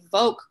who can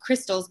evoke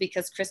crystals,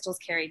 because crystals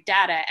carry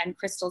data and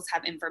crystals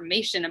have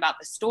information about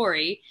the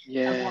story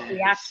of what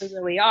we actually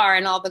really are,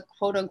 and all the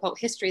quote unquote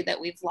history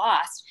that we've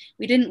lost.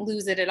 We didn't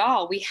lose it at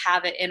all. We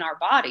have it in our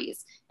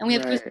bodies, and we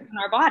have crystals in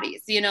our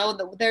bodies.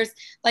 There's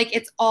like,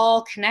 it's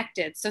all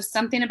connected. So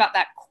something about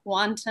that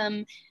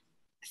quantum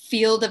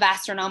field of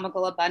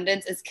astronomical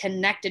abundance is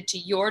connected to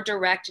your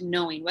direct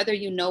knowing, whether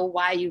you know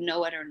why you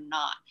know it or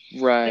not.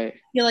 Right. I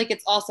feel like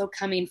it's also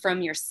coming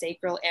from your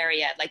sacral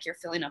area, like you're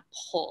feeling a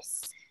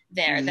pulse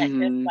there that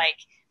just like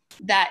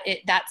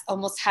that's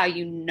almost how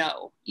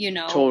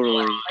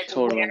totally like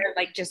totally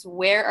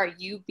where are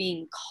you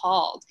being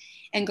called,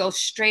 and go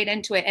straight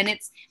into it. And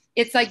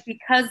it's like,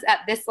 because at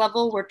this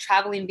level we're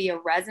traveling via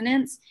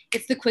resonance,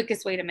 it's the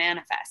quickest way to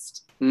manifest.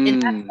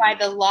 And that's why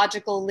the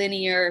logical,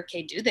 linear,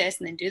 okay, do this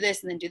and then do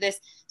this and then do this,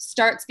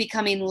 starts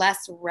becoming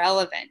less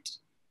relevant.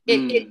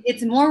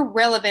 It's more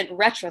relevant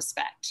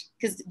retrospect,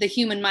 because the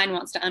human mind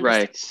wants to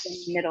understand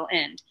the middle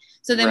end.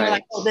 So then we're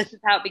like, oh, this is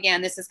how it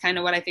began. This is kind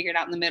of what I figured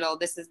out in the middle.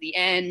 This is the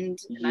end.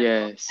 And I'm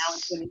going now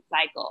into a new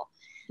cycle.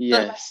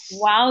 But like,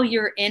 while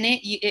you're in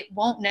it, it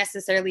won't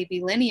necessarily be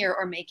linear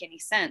or make any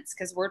sense,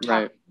 because we're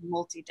talking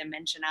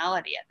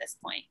multidimensionality at this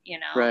point,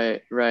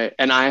 Right.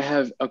 And I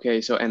have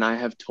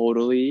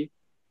totally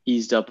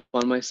eased up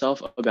on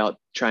myself about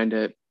trying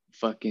to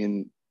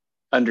fucking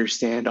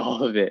understand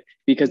all of it,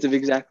 because of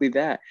exactly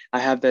that. I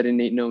have that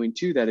innate knowing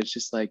too, that it's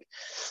just like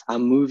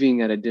I'm moving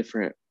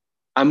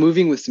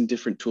with some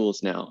different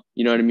tools now.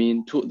 You know what I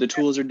mean? The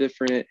tools are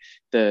different.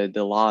 The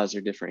laws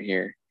are different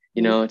here.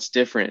 It's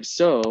different.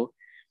 So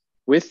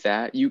with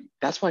that,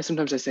 that's why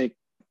sometimes I say,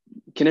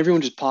 can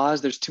everyone just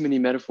pause? There's too many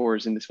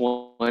metaphors in this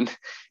one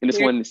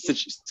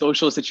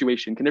social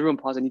situation. Can everyone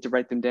pause? I need to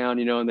write them down,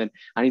 and then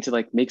I need to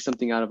like make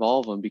something out of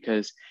all of them,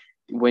 because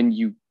when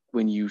you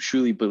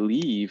truly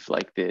believe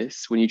like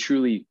this, when you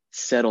truly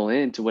settle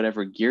into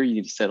whatever gear you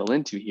need to settle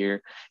into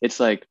here, it's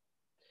like,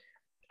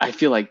 I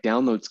feel like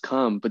downloads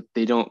come, but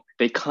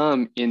they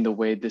come in the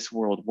way this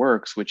world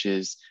works, which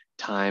is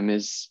time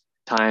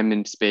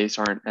and space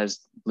aren't as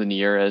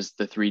linear as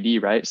the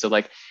 3D, right? So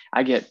like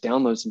I get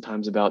downloads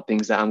sometimes about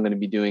things that I'm going to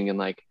be doing in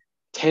like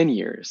 10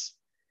 years.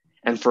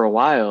 And for a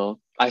while,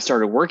 I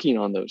started working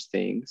on those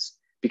things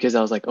because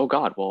I was like, oh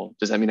God, well,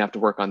 does that mean I have to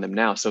work on them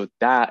now? So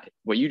that,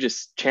 what you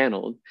just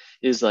channeled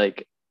is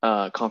like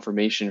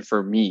confirmation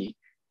for me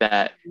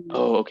that,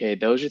 oh, okay,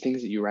 those are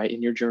things that you write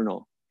in your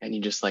journal and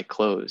you just like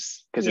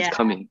close, because it's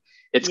coming.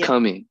 It's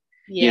coming,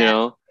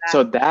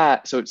 So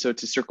to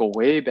circle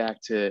way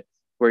back to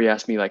where you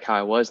asked me like how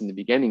I was in the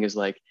beginning, is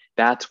like,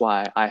 that's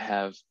why I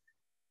have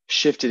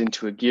shifted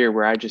into a gear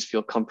where I just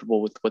feel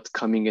comfortable with what's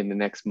coming in the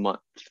next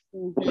month,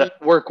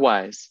 work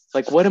wise.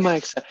 Like, what am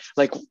I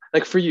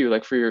like for you,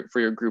 like for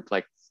your group,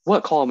 like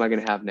what call am I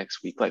going to have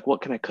next week? Like,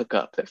 what can I cook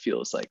up that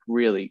feels like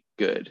really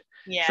good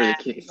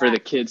for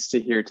the kids to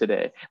hear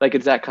today? Like,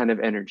 it's that kind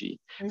of energy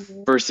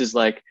versus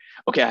like,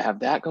 okay, I have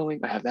that going.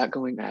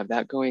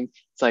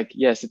 It's like,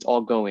 yes, it's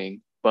all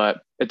going,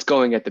 but it's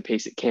going at the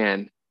pace it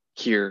can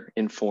here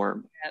in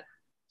form.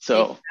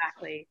 So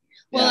exactly.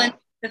 Well, and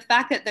the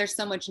fact that there's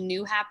so much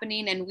new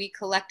happening and we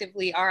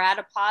collectively are at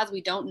a pause,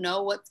 we don't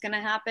know what's going to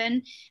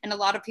happen. And a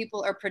lot of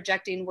people are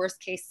projecting worst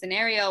case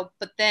scenario,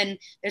 but then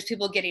there's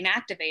people getting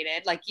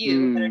activated like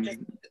you that are just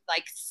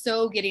like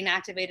so getting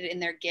activated in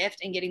their gift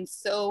and getting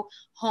so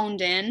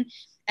honed in.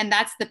 And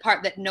that's the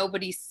part that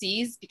nobody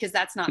sees because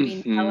that's not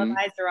being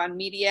televised or on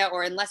media,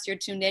 or unless you're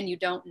tuned in, you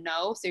don't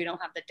know. So you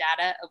don't have the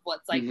data of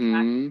what's like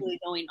actually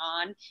going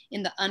on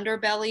in the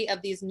underbelly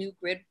of these new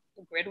grid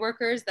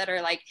workers that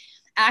are like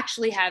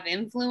actually have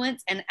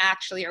influence and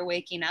actually are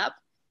waking up,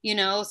 you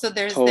know? So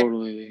there's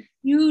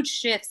huge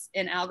shifts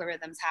in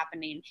algorithms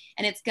happening,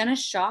 and it's going to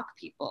shock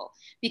people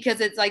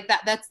because it's like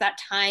that's that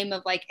time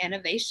of like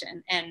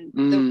innovation and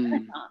the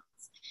renaissance.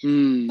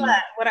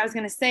 But what I was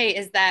going to say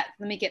is that,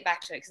 let me get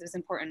back to it because it's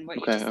important what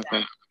you just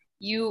said.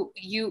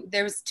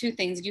 There was two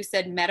things. You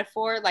said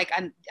metaphor, like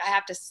I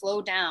have to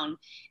slow down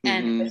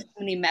and there's so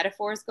many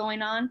metaphors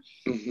going on.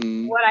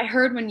 What I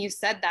heard when you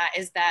said that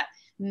is that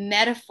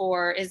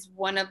metaphor is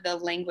one of the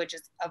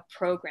languages of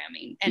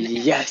programming, and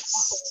yes,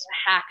 also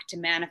a hack to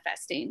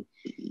manifesting.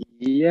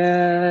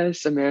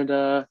 Yes,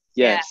 Amanda.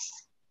 Yes.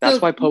 That's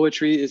why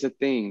poetry is a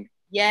thing.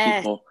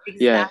 Yes, people.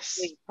 Exactly. Yes.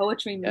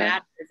 Poetry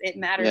matters. It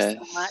matters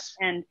so much.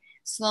 And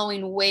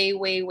slowing way,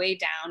 way, way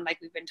down, like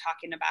we've been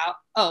talking about.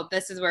 Oh,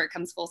 this is where it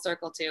comes full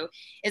circle to,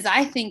 is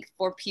I think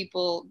for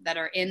people that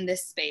are in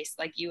this space,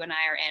 like you and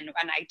I are in,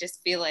 and I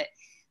just feel it,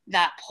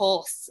 that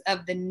pulse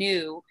of the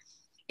new,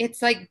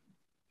 it's like,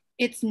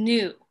 it's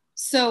new.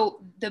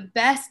 So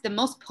the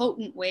most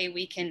potent way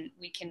we can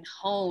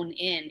hone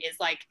in is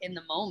like in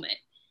the moment.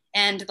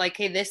 And like,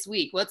 hey, this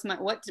week, what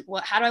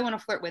how do I want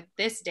to flirt with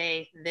this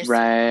day, this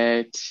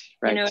right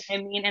week? You know what I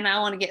mean? And I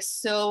want to get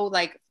so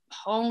like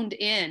honed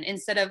in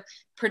instead of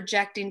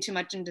projecting too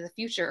much into the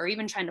future or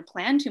even trying to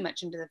plan too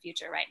much into the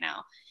future right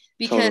now,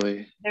 because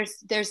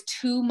there's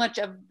too much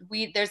of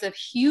there's a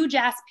huge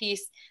ass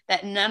piece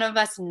that none of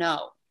us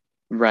know.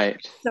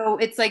 Right. So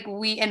it's like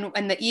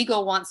and the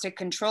ego wants to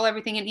control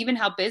everything, and even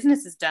how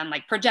business is done,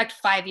 like project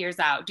 5 years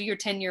out, do your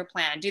 10-year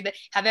plan,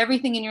 have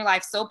everything in your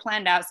life so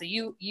planned out so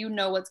you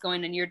know what's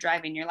going and you're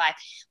driving your life.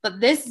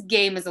 But this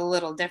game is a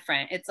little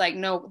different. It's like,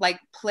 no, like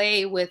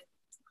play with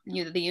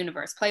the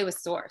universe, play with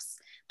source.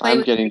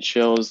 I'm getting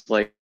chills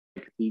like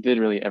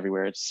literally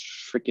everywhere. It's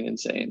freaking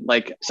insane.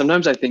 Like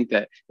sometimes I think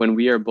that when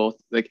we are both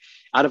like,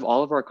 out of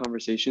all of our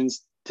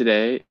conversations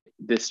today,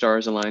 the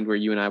stars aligned where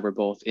you and I were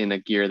both in a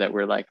gear that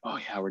we're like, oh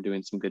yeah, we're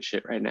doing some good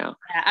shit right now.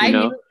 Yeah, I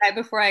knew right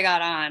before I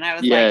got on. I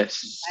was like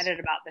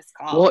excited about this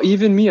call. Well,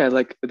 even me, I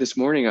like this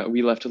morning,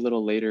 we left a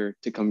little later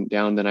to come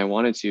down than I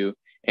wanted to.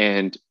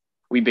 And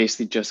we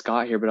basically just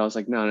got here, but I was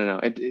like,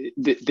 no.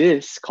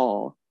 This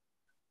call,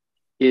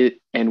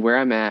 and where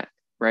I'm at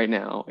right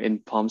now in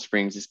Palm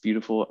Springs, this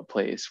beautiful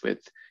place with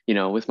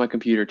my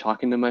computer,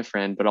 talking to my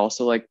friend, but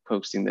also like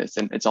posting this.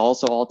 And it's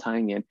also all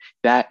tying in.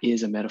 That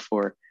is a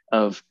metaphor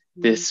of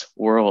this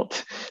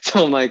world.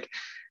 So I'm like,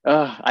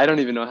 I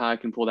don't even know how I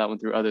can pull that one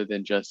through other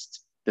than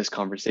just this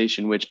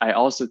conversation, which I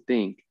also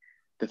think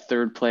the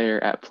third player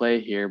at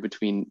play here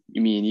between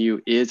me and you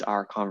is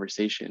our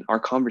conversation. Our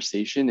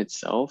conversation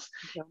itself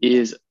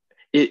is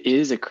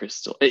a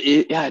crystal.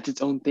 It's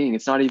its own thing.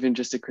 It's not even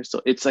just a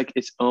crystal. It's like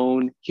its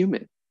own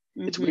human.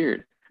 It's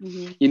weird.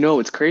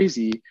 It's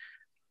crazy.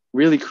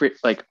 Really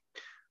like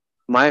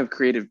my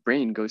creative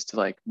brain goes to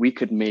like, we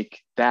could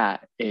make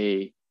that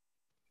a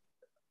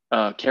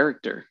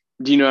character.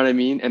 Do you know what I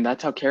mean? And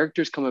that's how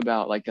characters come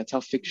about. Like that's how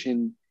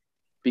fiction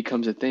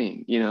becomes a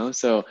thing,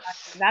 so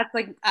that's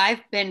like,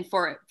 I've been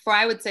for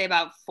I would say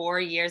about 4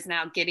 years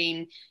now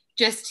getting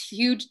just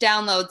huge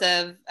downloads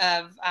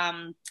of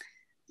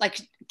like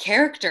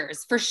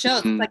characters for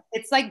shows.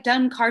 It's like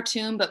done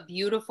cartoon but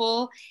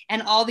beautiful,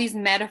 and all these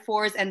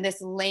metaphors and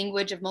this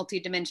language of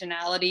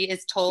multidimensionality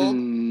is told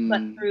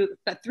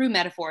but through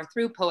metaphor,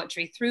 through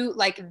poetry, through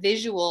like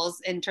visuals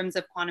in terms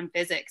of quantum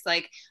physics.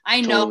 Like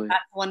I know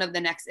that's one of the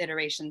next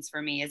iterations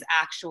for me, is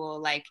actual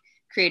like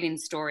creating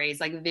stories,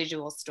 like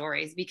visual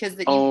stories, because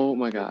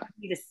my God,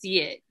 you to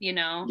see it,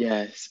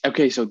 Yes.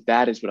 Okay, so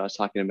that is what I was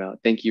talking about.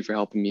 Thank you for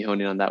helping me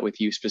hone in on that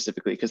with you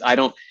specifically, because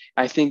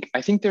I think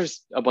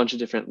there's a bunch of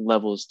different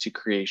levels to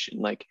creation.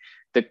 Like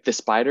the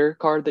spider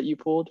card that you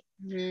pulled,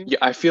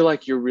 I feel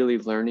like you're really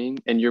learning,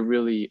 and you're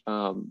really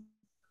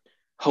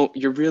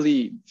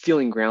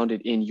feeling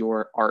grounded in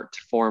your art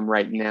form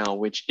right now,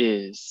 which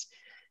is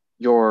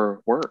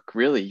your work.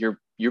 Really, your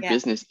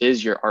business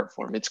is your art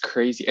form. It's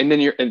crazy. And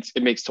then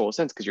it makes total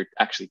sense because you're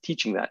actually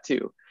teaching that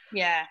too.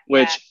 Yeah.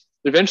 Which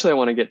eventually I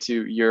want to get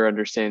to your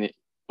understanding.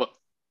 Well,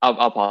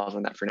 I'll pause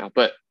on that for now.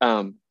 But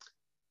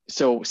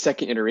so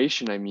second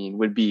iteration, I mean,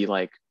 would be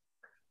like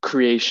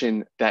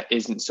creation that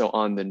isn't so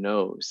on the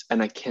nose.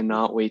 And I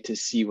cannot wait to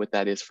see what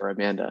that is for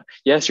Amanda.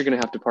 Yes, you're going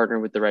to have to partner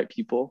with the right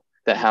people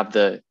that have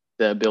the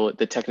ability,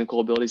 the technical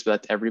abilities, but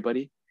that's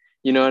everybody.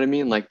 You know what I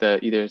mean? Like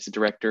either it's a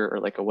director or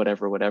like a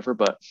whatever,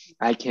 but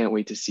I can't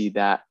wait to see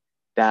that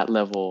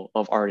level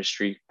of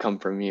artistry come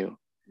from you.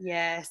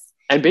 Yes.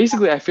 And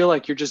basically I feel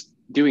like you're just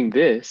doing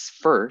this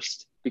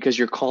first because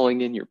you're calling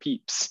in your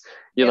peeps.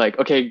 You're like,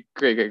 okay,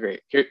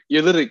 great.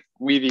 You're literally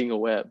weaving a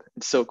web.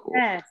 It's so cool.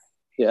 Yes.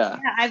 Yeah.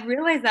 Yeah, I've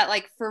realized that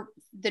like for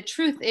the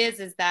truth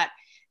is that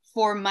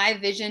for my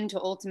vision to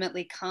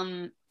ultimately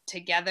come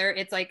together,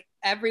 it's like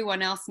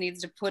everyone else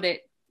needs to put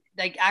it,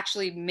 like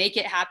actually make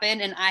it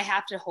happen, and I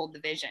have to hold the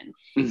vision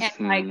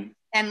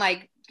and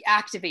like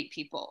activate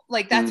people.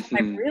 Like that's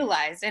what I've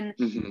realized. And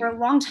for a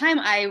long time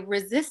I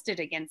resisted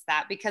against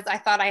that because I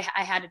thought I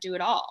had to do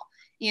it all,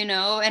 you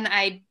know, and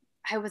I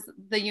was,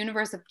 the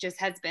universe of just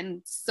has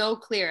been so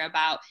clear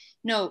about,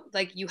 no,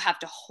 like you have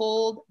to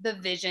hold the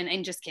vision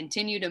and just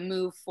continue to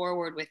move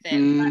forward with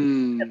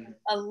it.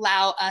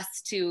 Allow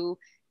us to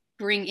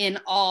bring in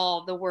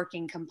all the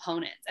working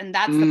components. And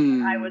that's the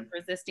part I was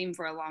resisting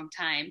for a long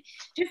time,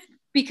 just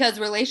because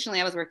relationally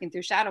I was working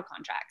through shadow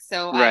contracts.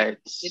 So right.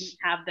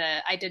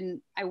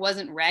 I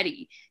wasn't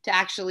ready to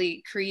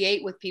actually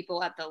create with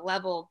people at the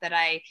level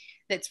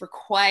that's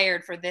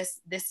required for this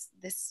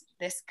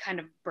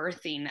kind of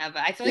birthing of,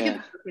 I feel like it's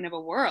a birthing of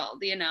a world,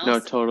 you know? No,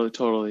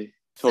 totally.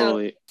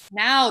 So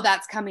now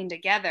that's coming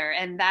together,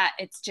 and that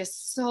it's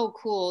just so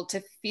cool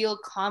to feel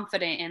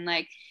confident in,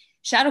 like,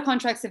 shadow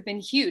contracts have been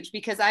huge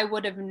because it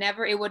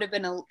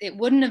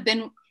wouldn't have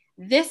been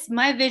this,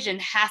 my vision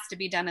has to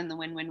be done in the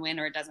win-win-win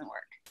or it doesn't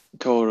work.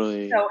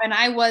 Totally. So,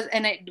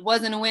 and it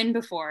wasn't a win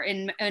before.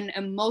 And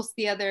most of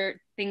the other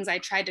things I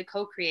tried to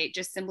co-create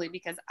just simply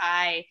because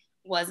I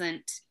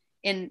wasn't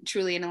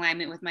truly in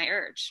alignment with my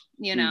urge,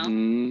 you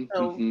know?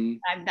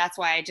 That's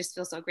why I just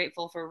feel so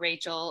grateful for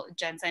Rachel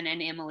Jensen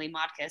and Emily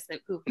Modkis,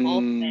 who've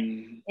both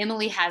been,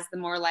 Emily has the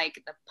more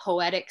like the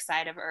poetic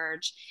side of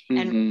urge,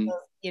 and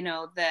you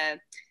know,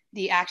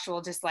 the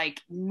actual just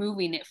like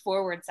moving it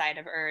forward side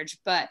of urge.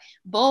 But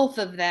both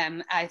of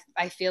them,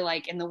 I feel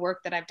like in the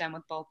work that I've done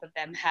with both of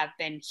them have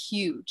been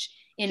huge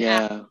in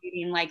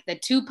activating like the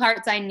two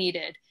parts I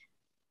needed.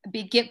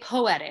 Get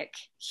poetic,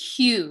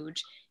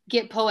 huge.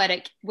 Get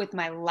poetic with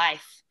my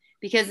life,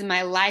 because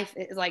my life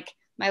is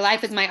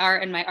my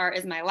art and my art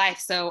is my life.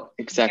 So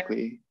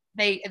exactly,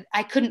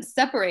 I couldn't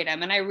separate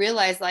them. And I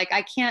realized like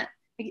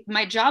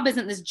my job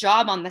isn't this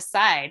job on the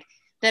side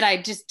that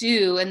I just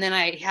do and then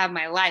I have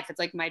my life. It's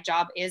like my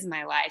job is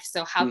my life.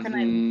 So how can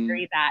I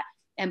marry that?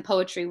 And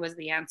poetry was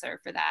the answer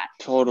for that.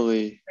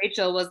 Totally.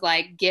 Rachel was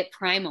like, get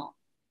primal.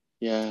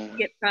 Yeah.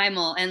 Get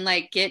primal and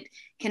like get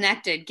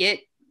connected, get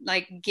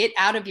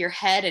out of your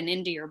head and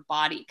into your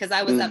body. Because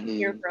I was up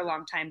here for a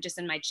long time just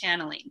in my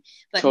channeling,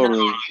 but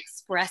not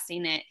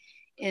expressing it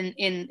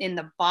in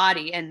the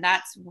body. And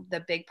that's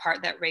the big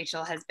part that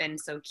Rachel has been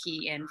so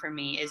key in for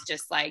me, is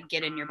just like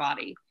get in your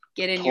body.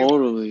 Get in your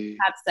body,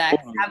 have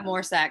sex, have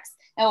more sex.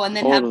 Oh, and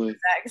then have more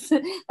sex.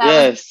 That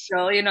was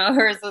Rachel, you know,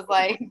 hers was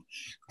like,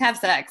 have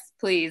sex,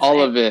 please.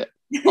 All of it.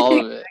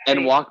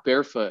 And walk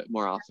barefoot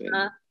more often.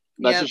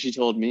 That's what she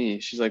told me.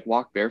 She's like,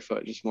 walk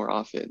barefoot just more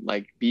often.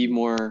 Like be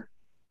more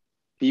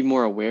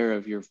aware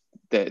of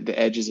the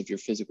edges of your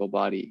physical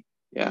body.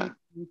 Yeah.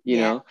 You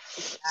know?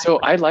 Exactly. So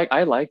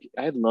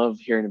I love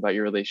hearing about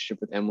your relationship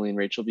with Emily and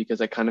Rachel,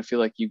 because I kind of feel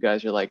like you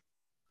guys are like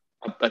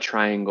a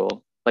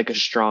triangle, like a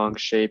strong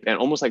shape, and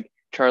almost like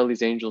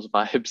Charlie's Angels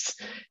vibes.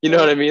 You know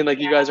what I mean? Like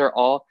you guys are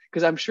all,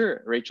 because I'm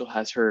sure Rachel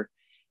has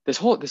this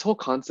whole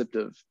concept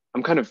of,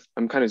 I'm kind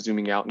of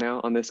zooming out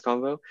now on this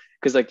convo,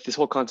 because like this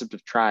whole concept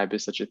of tribe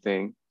is such a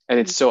thing, and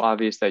it's so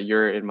obvious that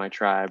you're in my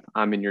tribe,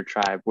 I'm in your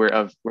tribe, we're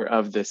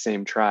of the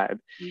same tribe.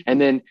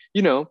 And then,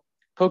 you know,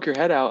 poke your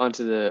head out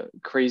onto the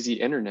crazy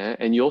internet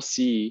and you'll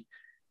see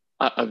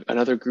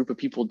another group of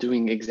people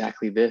doing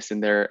exactly this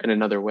in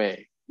another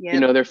way. You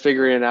know, they're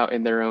figuring it out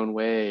in their own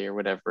way or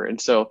whatever.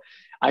 And so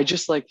I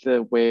just like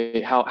how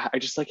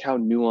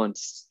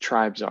nuanced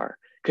tribes are,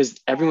 because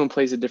everyone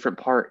plays a different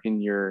part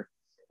in your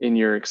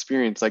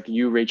experience. Like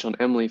you, Rachel,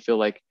 and Emily feel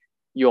like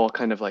you all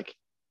kind of like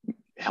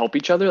help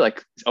each other,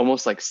 like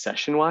almost like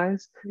session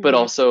wise, but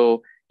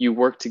also you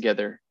work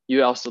together.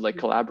 You also like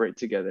collaborate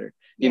together,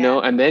 you know,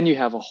 and then you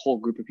have a whole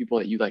group of people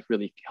that you like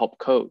really help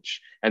coach.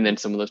 And then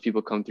some of those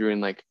people come through and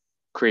like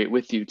create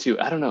with you too.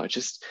 I don't know.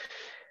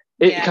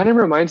 It kind of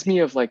reminds me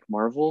of like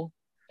Marvel,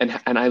 and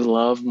I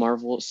love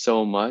Marvel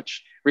so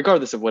much,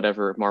 regardless of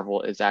whatever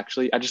Marvel is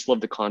actually. I just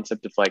love the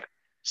concept of like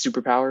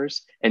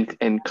superpowers and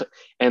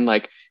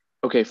like,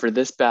 okay, for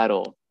this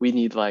battle, we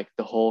need like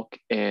the Hulk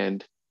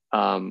and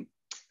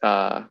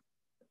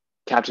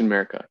Captain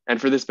America. And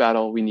for this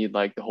battle, we need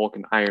like the Hulk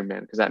and Iron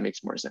Man, because that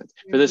makes more sense.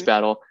 For this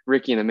battle,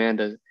 Ricky and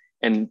Amanda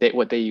and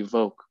what they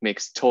evoke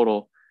makes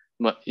total,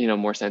 you know,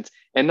 more sense.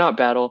 And not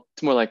battle,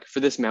 it's more like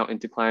for this mountain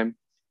to climb,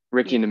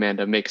 Ricky and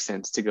Amanda makes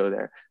sense to go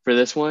there. For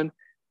this one,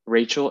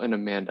 Rachel and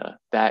Amanda,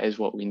 that is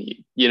what we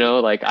need. You know,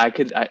 like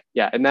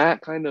and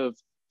that kind of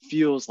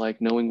feels like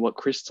knowing what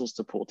crystals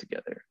to pull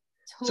together.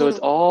 Totally. So it's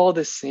all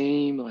the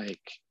same,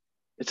 like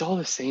it's all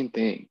the same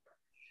thing.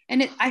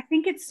 And I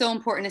think it's so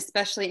important,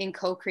 especially in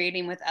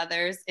co-creating with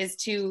others, is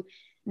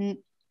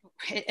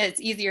it's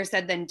easier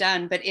said than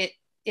done, but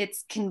it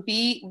can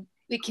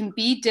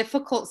be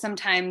difficult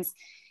sometimes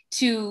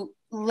to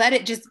let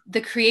it just,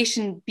 the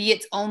creation be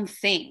its own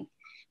thing,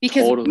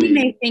 because we Totally.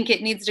 may think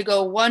it needs to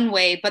go one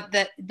way, but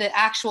the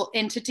actual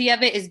entity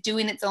of it is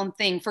doing its own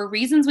thing for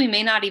reasons we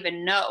may not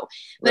even know.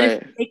 But if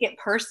Right. you take it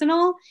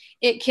personal,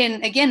 it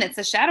can, again, it's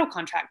a shadow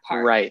contract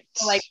part. Right.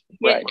 Like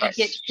Right.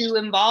 get too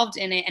involved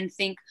in it and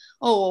think,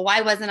 oh, well,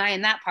 why wasn't I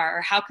in that part?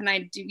 Or how can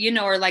I do,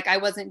 or like I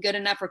wasn't good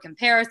enough, or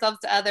compare ourselves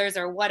to others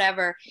or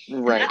whatever.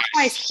 And Right. that's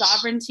why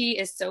sovereignty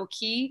is so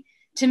key.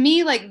 To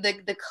me, like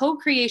the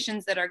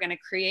co-creations that are going to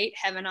create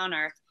heaven on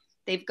earth,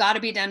 they've got to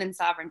be done in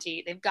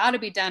sovereignty. They've got to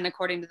be done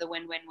according to the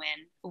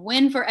win-win-win.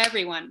 Win for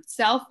everyone,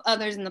 self,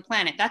 others, and the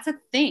planet. That's a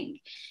thing.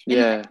 And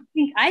Yeah.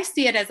 I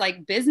see it as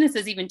like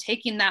businesses even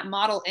taking that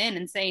model in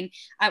and saying,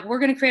 we're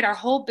going to create our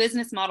whole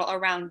business model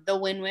around the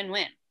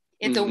win-win-win.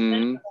 It's a win for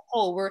Mm-hmm. the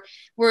whole.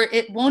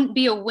 It won't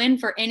be a win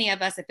for any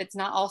of us if it's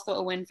not also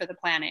a win for the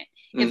planet.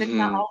 If it's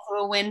not Mm-hmm.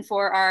 also a win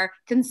for our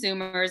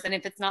consumers, and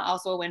if it's not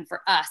also a win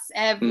for us,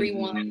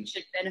 everyone Mm-hmm.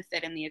 should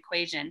benefit in the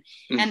equation.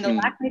 And the Mm-hmm.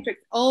 lack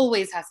matrix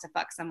always has to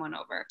fuck someone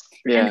over.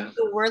 And Yeah.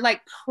 so we're like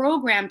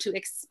programmed to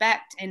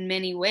expect in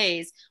many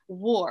ways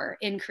war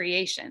in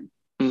creation,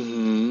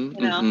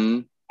 Mm-hmm. you know? Mm-hmm.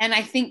 And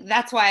I think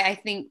that's why I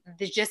think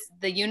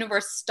the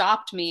universe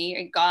stopped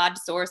me, God,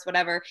 source,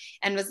 whatever,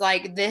 and was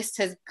like, this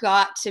has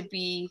got to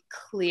be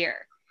clear,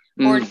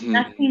 or Mm-hmm.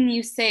 nothing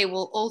you say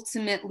will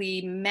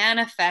ultimately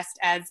manifest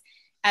as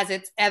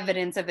its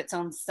evidence of its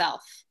own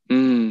self.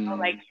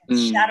 Like Mm-hmm.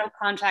 shadow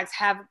contracts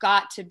have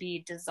got to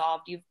be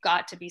dissolved. You've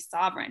got to be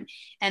sovereign.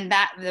 And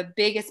that the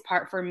biggest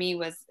part for me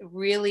was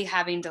really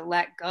having to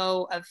let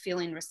go of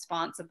feeling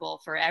responsible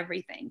for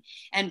everything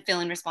and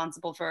feeling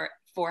responsible for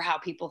how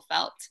people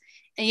felt.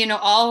 And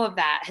all of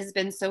that has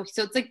been so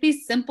it's like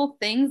these simple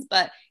things,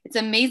 but it's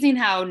amazing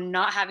how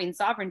not having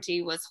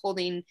sovereignty was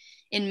holding,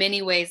 in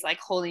many ways, like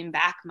holding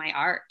back my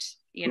art.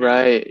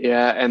 Right.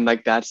 Yeah. And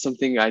like that's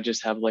something I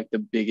just have like the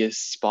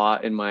biggest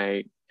spot in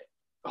my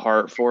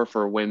heart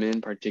for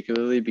women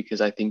particularly,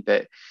 because I think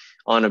that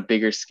on a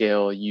bigger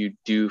scale you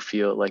do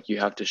feel like you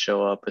have to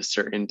show up a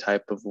certain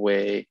type of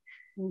way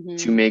to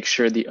Mm-hmm. make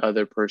sure the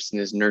other person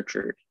is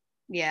nurtured,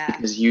 Yeah.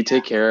 because you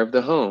take care of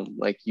the home,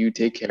 like you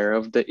take care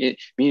of me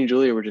and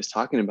Julia were just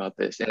talking about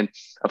this, and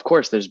of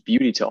course there's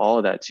beauty to all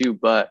of that too,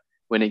 but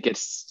when it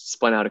gets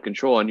spun out of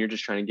control and you're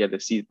just trying to get a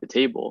seat at the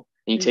table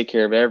and you Mm-hmm. take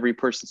care of every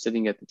person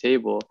sitting at the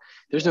table,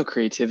 there's no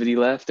creativity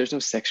left, there's no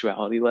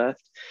sexuality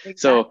left.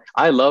 So Exactly.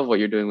 I love what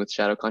you're doing with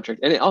shadow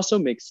contract, and it also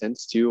makes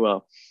sense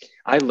too.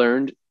 I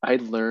learned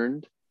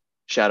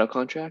shadow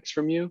contracts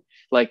from you,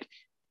 like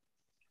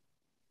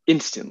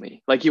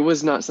instantly. Like it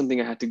was not something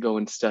I had to go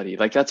and study.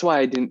 Like that's why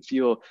I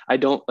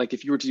don't like,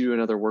 if you were to do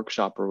another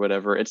workshop or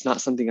whatever, it's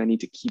not something I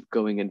need to keep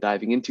going and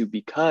diving into,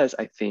 because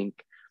I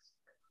think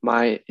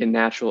my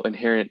natural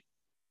inherent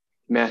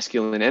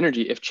masculine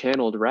energy, if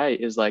channeled right,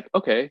 is like,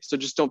 okay, so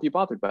just don't be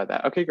bothered by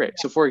that. Okay, great.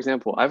 So for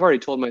example, I've already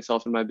told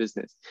myself in my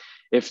business,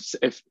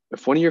 if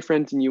one of your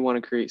friends and you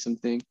want to create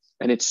something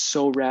and it's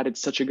so rad,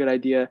 it's such a good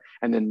idea,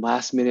 and then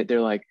last minute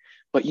they're like,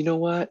 but you know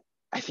what,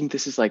 I think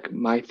this is like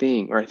my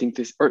thing, or I think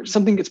this, or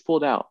something gets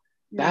pulled out,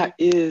 Mm-hmm. that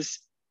is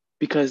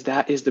because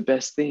that is the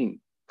best thing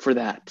for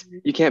that.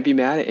 You can't be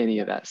mad at any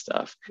of that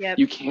stuff. Yep.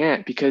 You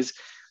can't, because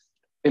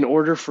in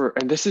order for,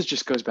 and this is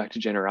just goes back to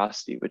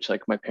generosity, which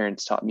like my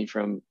parents taught me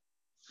from,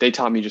 they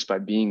taught me just by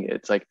being it.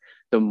 It's like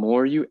the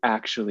more you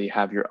actually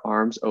have your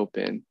arms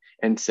open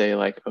and say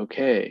like,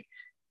 okay,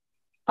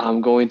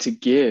 I'm going to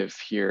give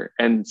here,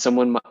 and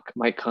someone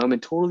might come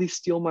and totally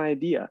steal my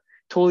idea,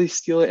 totally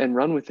steal it and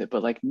run with it,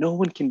 but like no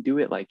one can do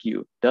it like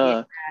you, Yeah,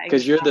 duh,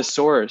 because you're the exactly.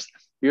 source,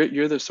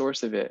 you're the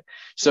source of it. Yep.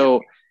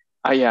 So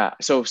yeah,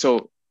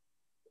 so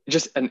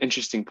just an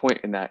interesting point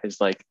in that is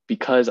like,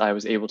 because I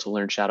was able to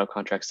learn shadow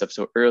contract stuff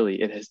so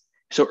early, it has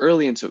so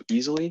early and so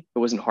easily, it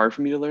wasn't hard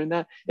for me to learn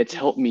that. It's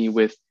helped me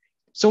with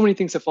so many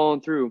things have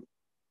fallen through,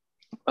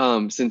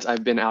 since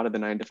I've been out of the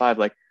 9 to 5.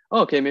 Like,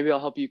 oh, okay, maybe I'll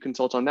help you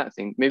consult on that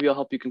thing. Maybe I'll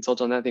help you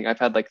consult on that thing. I've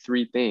had like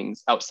 3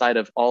 things outside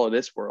of all of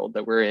this world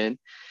that we're in,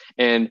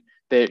 and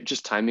they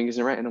just timing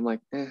isn't right. And I'm like,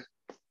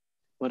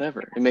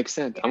 whatever. It makes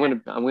sense. I'm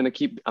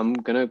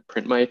gonna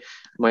print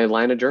my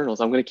line of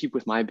journals. I'm gonna keep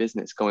with my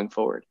business going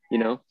forward, you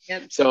know?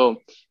 Yep. So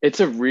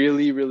it's a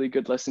really, really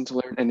good lesson to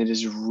learn. And it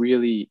is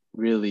really,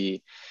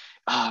 really,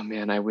 oh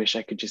man, I wish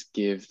I could just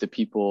give the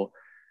people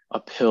a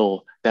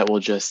pill that will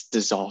just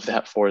dissolve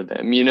that for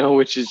them,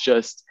 which is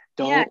just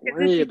Yeah, don't because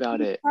it's worry a about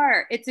huge it.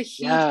 part. It's a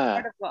huge Yeah.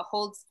 part of what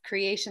holds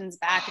creations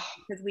back, is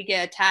because we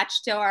get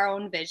attached to our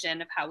own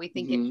vision of how we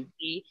think it Hmm. should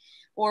be,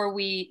 or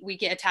we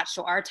get attached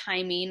to our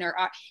timing, or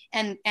our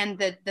and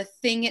the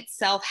thing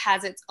itself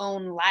has its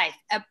own life,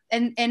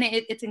 and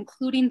it's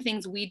including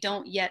things we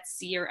don't yet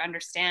see or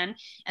understand,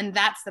 and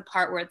that's the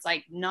part where it's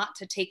like not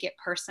to take it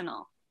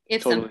personal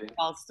if something Totally.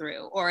 falls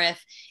through, or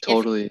if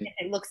Totally.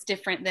 it looks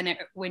different than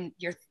when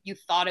you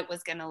thought it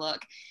was going to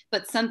look.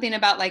 But something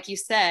about, like you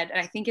said, and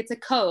I think it's a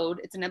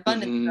code, it's an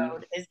abundance Hmm.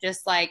 code, is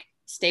just like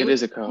stay It with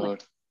is a the moment.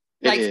 code.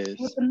 It Like stay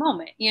with is. the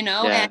moment, and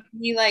Yeah.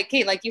 be like,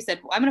 hey, like you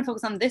said, well, I'm going to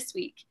focus on this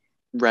week.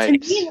 To Right.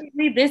 me,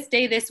 lately, this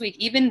day, this week,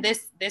 even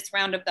this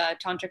round of the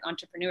tantric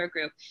entrepreneur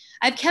group,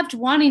 I've kept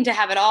wanting to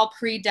have it all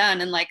pre-done,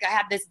 and like I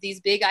had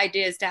these big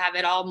ideas to have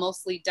it all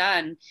mostly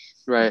done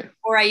Right.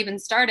 before I even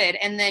started.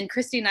 And then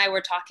Christy and I were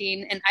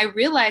talking, and I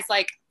realized,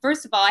 like,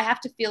 first of all, I have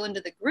to feel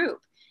into the group,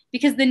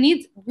 because the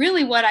needs,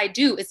 really what I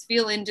do is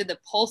feel into the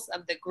pulse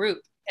of the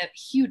group, a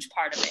huge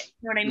part of it.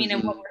 You know what I mean?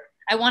 And Mm-hmm.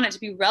 I want it to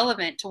be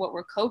relevant to what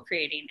we're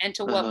co-creating and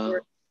to what Uh-huh.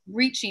 we're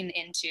reaching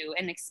into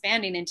and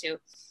expanding into.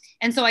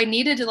 And so I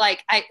needed to,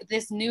 like,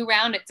 this new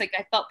round, it's like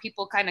I felt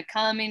people kind of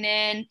coming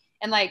in,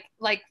 and like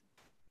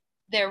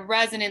their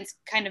resonance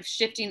kind of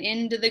shifting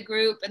into the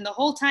group. And the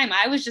whole time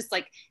I was just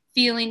like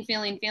feeling.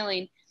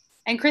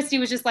 And Christy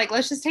was just like,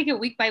 let's just take it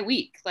week by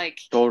week. Like,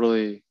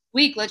 Totally.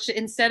 let's,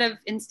 instead of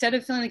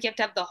feeling like you have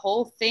to have the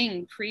whole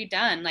thing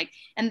pre-done. Like,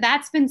 and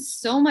that's been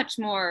so much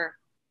more,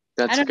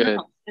 I That's don't good.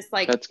 know, just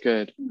like That's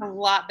good. a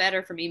lot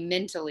better for me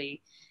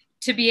mentally,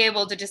 to be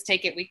able to just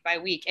take it week by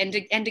week, and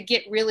to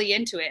get really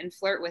into it and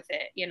flirt with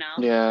it, you know?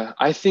 Yeah,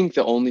 I think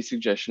the only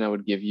suggestion I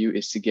would give you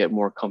is to get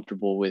more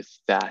comfortable with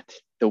that.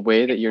 The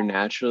way that you're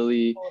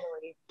naturally,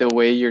 Totally. the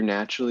way you're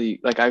naturally,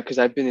 like because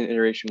I've been in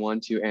iteration one,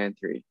 two, and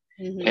three,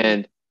 Mm-hmm.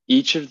 and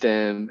each of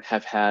them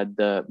have had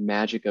the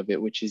magic of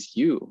it, which is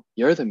you.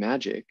 You're the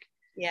magic.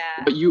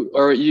 Yeah. But you,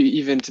 or you,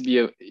 even to be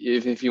a,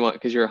 even if you want,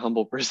 because you're a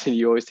humble person,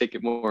 you always take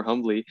it more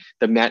humbly.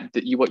 That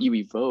you, what you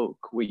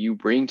evoke, what you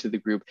bring to the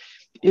group,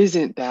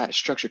 isn't that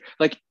structure.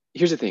 Like,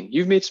 here's the thing: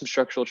 you've made some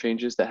structural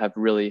changes that have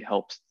really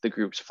helped the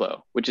group's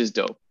flow, which is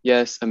dope.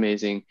 Yes,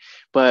 amazing,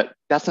 but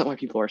that's not why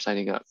people are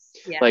signing up.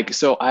 Yeah. Like,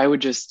 so I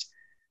would just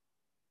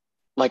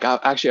like,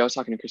 I was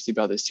talking to Christy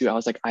about this too. I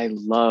was like, I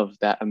love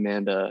that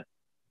Amanda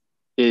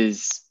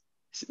is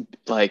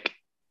like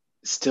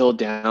still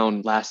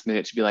down last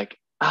minute to be like,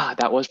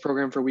 that was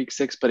programmed for week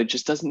 6, but it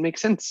just doesn't make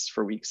sense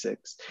for week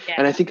 6.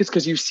 And I Yeah. think it's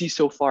because you see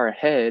so far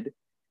ahead.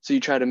 So you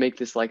try to make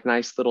this like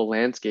nice little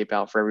landscape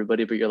out for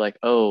everybody, but you're like,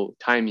 oh,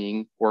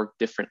 timing worked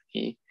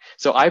differently.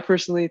 So I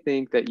personally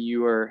think that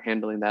you are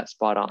handling that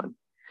spot on.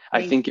 I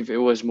Thank think if it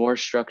was more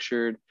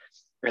structured,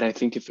 and I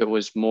think if it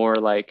was more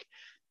like,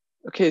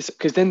 okay, so,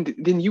 because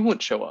then you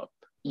wouldn't show up.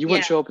 You Yeah.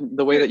 wouldn't show up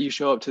the way True. that you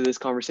show up to this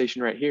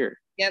conversation right here.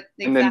 Yep.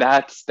 And then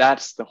Exactly.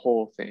 that's the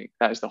whole thing.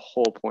 That is the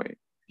whole point.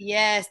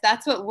 Yes,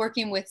 that's what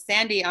working with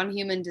Sandy on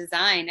human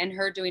design and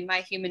her doing my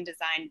human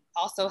design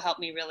also helped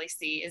me really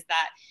see, is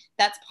that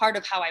that's part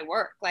of how I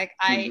work. Like,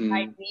 I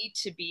Hmm. need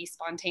to be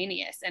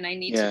spontaneous, and I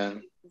need to Yeah.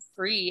 be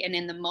free and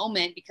in the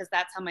moment, because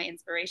that's how my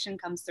inspiration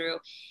comes through.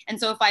 And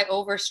so if I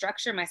over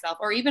structure myself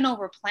or even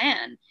over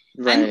plan,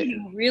 I'm Right.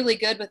 getting really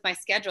good with my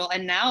schedule.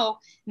 And now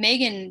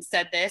Megan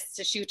said this,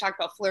 so she talked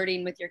about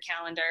flirting with your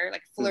calendar,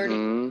 like flirting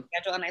with Hmm. your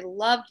schedule. And I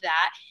loved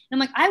that.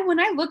 And I'm like, when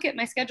I look at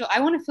my schedule, I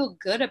want to feel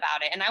good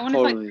about it. And I want to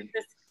feel like Totally. there's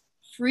this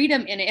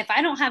freedom in it. If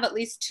I don't have at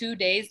least 2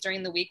 days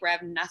during the week where I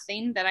have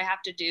nothing that I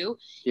have to do,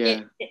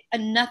 Yeah.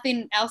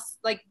 nothing else,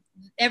 like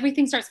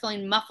everything starts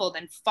feeling muffled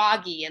and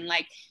foggy, and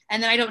like,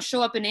 and then I don't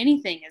show up in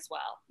anything as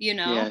well, you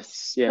know?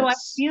 Yes. So I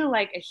Yes. feel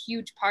like a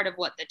huge part of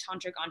what the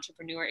tantric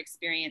entrepreneur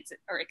experience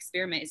or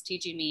experiment is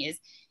teaching me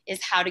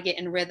is how to get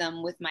in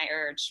rhythm with my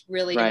urge,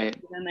 really in a Right.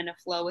 rhythm and a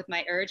flow with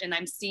my urge. And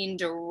I'm seeing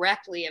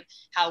directly of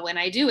how, when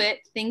I do it,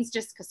 things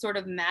just sort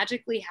of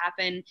magically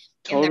happen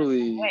in their own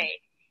Totally.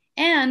 way.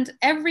 And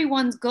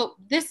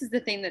this is the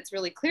thing that's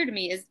really clear to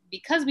me, is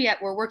because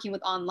we're working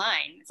with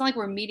online, it's not like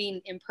we're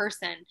meeting in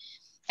person.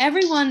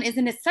 Everyone is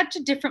in such a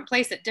different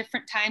place at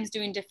different times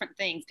doing different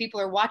things. People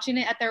are watching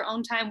it at their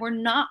own time. We're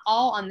not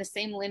all on the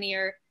same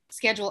linear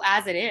schedule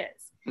as it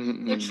is. So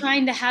Mm-mm.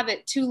 trying to have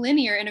it too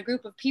linear in a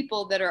group of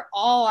people that are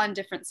all on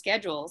different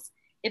schedules,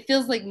 it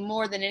feels like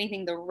more than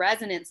anything, the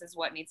resonance is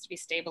what needs to be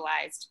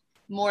stabilized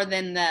more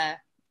than the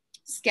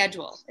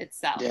schedule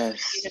itself. You Yes.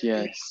 know what I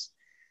mean? Yes.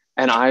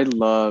 And I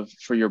love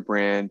for your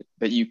brand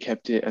that you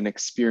kept it an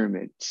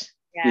experiment.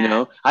 You Yeah.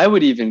 know, I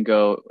would even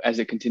go as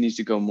it continues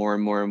to go more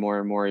and more and more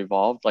and more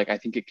evolved. Like, I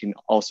think it can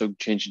also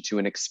change into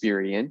an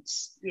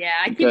experience Yeah.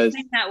 I keep because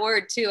saying that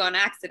word too on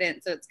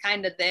accident. So it's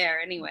kind of there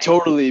anyway.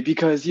 totally,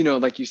 because,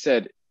 like you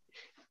said,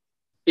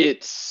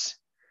 it's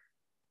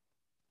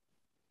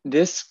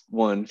this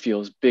one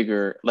feels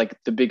bigger, like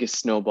the biggest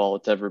snowball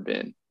it's ever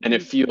been. And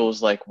it Mm-hmm.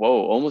 feels like,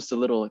 whoa, almost a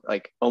little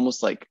like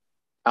almost like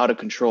out of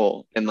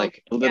control and Oh,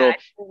 like a yeah. I little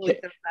totally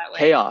feel that way.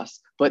 chaos.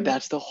 But Mm-hmm.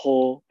 that's the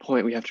whole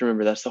point. We have to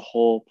remember that's the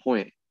whole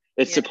point.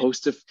 It's Yeah.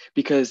 supposed to,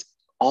 because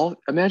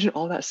imagine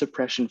all that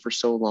suppression for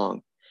so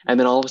long. And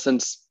then all of a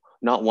sudden,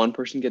 not one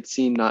person gets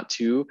seen, not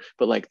two,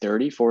 but like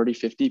 30, 40,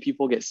 50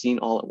 people get seen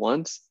all at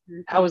once.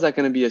 How Mm-hmm. is that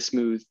going to be a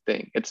smooth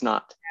thing? It's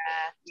not.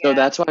 So Yeah.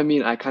 that's why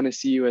I kind of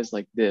see you as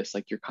like this,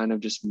 like you're kind of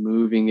just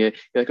moving it.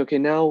 You're like, okay,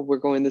 now we're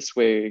going this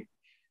way,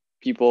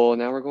 people.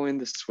 Now we're going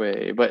this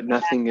way, but Yeah.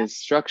 nothing is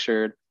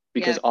structured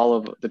because Yeah. all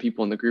of the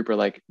people in the group are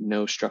like,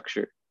 no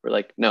structure. We're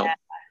like, Yeah.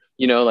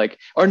 no, like,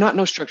 or not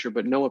no structure,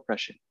 but no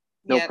oppression,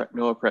 Yeah.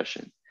 no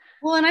oppression.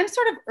 Well, and I'm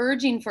sort of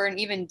urging for an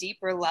even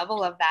deeper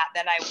level of that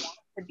I want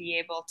to be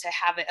able to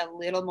have it a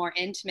little more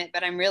intimate,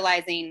 but I'm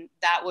realizing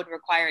that would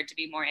require it to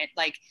be more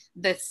like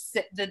the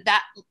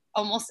that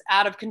almost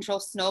out of control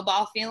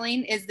snowball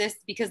feeling is this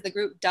because the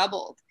group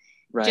doubled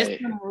just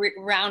Right. from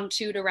round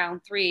 2 to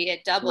round 3,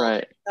 it doubled.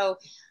 Right. So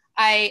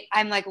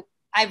I'm like,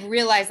 I've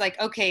realized like,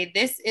 okay,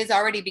 this is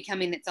already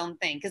becoming its own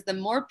thing, because the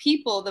more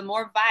people, the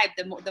more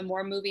vibe, the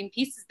more moving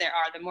pieces there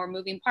are, the more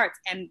moving parts.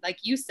 And like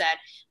you said,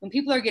 when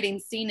people are getting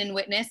seen and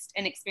witnessed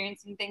and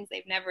experiencing things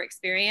they've never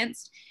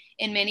experienced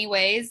in many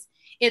ways,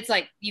 it's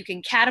like you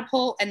can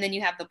catapult and then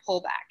you have the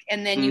pullback,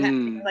 and then you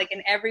have like,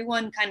 and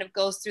everyone kind of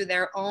goes through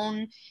their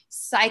own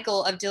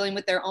cycle of dealing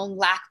with their own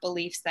lack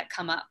beliefs that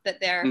come up, that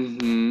they're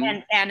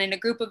Mm-hmm. and in a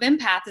group of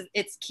empaths,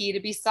 it's key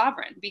to be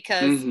sovereign,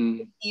 because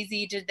Mm-hmm. it's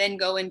easy to then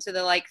go into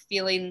the like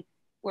feeling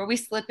where we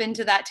slip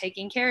into that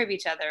taking care of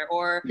each other,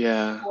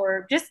 Yeah.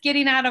 or just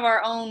getting out of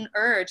our own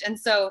urge. And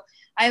so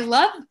I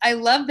love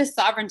the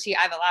sovereignty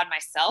I've allowed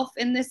myself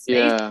in this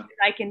space. Yeah.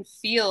 I can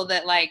feel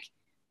that, like,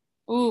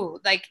 ooh,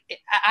 like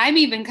I'm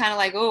even kind of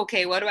like, oh,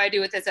 okay, what do I do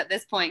with this at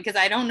this point? Because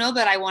I don't know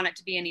that I want it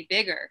to be any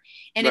bigger.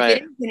 And if it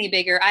Right. is any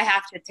bigger, I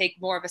have to take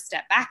more of a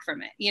step back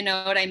from it. You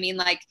know what I mean?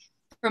 Like,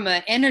 from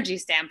an energy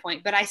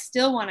standpoint, but I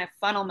still want to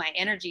funnel my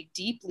energy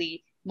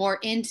deeply, more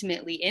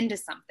intimately into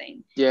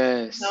something. So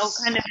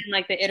Yes. kind of in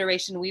like the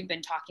iteration we've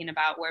been talking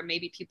about, where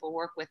maybe people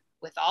work with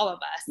all of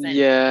us. And I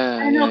Yeah.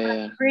 don't know, Yeah. but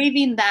Yeah. I'm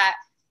craving that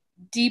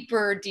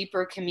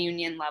deeper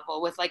communion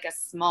level with like a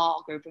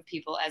small group of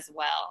people as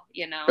well,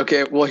 you know?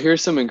 Okay. Well,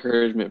 here's some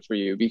encouragement for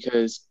you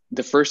because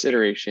the first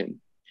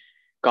iteration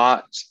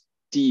got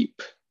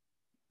deep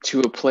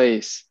to a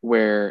place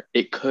where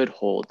it could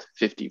hold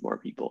 50 more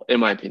people, in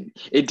my Yeah, opinion.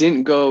 It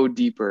didn't go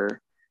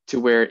deeper to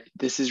where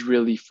this is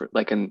really for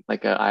like a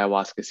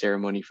ayahuasca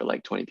ceremony for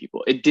like 20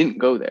 people. It didn't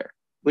go there,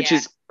 which yeah,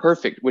 is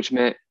perfect, which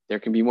meant there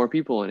can be more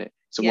people in it.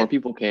 So more yep,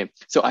 people came.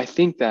 So I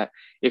think that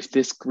if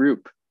this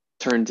group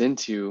turns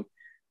into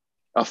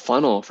a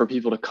funnel for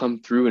people to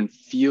come through and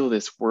feel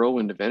this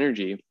whirlwind of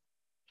energy,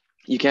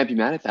 you can't be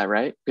mad at that,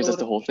 right? Because that's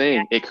the totally. whole Yeah,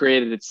 thing. It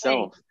created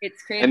itself. it's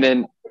And created.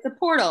 then It's a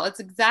portal. It's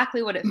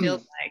exactly what it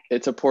feels like.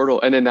 it's a portal.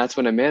 And then that's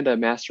when Amanda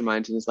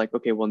masterminds and is like,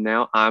 okay, well,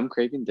 now I'm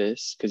craving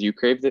this because you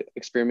craved the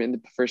experiment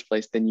in the first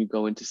place. Then you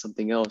go into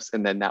something else.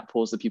 And then that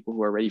pulls the people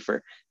who are ready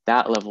for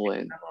that level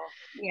in.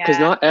 Because Yeah,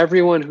 not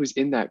everyone who's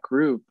in that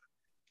group,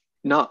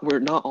 we're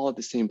not all at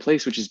the same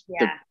place, which is the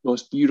yeah.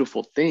 most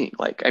beautiful thing.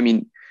 Like, I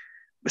mean,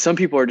 some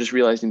people are just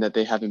realizing that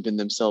they haven't been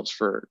themselves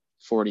for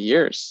 40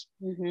 years.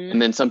 Mm-hmm.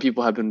 And then some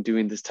people have been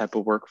doing this type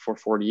of work for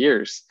 40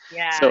 years.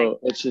 Yeah, So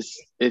it's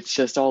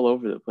just all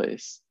over the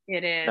place.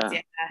 it is. Yeah.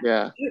 Yeah,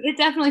 Yeah. it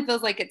definitely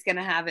feels like it's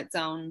gonna have its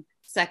own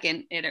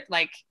second,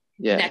 like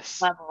next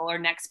Yes. level or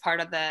next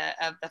part of the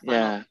funnel.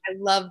 Yeah. I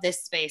love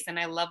this space and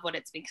I love what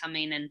it's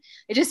becoming, and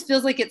it just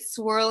feels like it's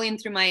swirling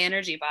through my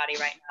energy body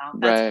right now.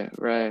 That's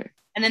Right. Right.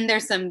 And then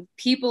there's some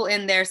people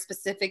in there,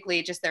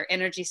 specifically just their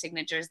energy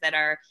signatures, that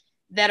are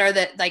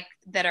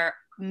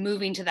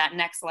moving to that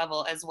next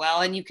level as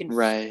well, and you can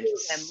Right. feel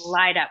them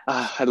light up.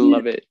 Ah, I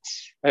love it.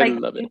 I Like,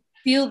 love you it.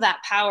 feel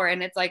that power,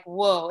 and it's like,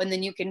 whoa. And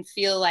then you can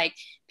feel like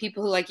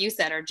people who, like you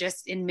said, are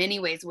just in many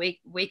ways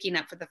waking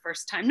up for the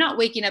first time, not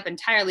waking up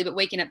entirely, but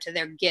waking up to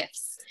their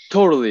gifts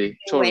Totally.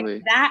 in a way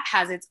Totally. that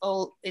has its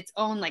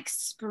own like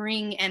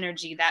spring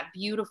energy, that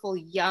beautiful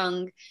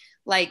young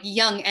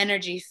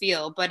energy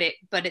feel, but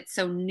it's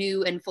so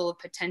new and full of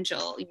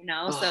potential,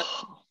 so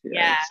Oh, yeah,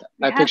 yes. it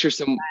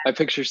has. I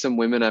picture some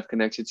women I've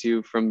connected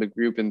to from the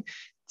group, and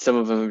some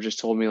of them have just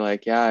told me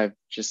like, yeah, I've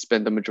just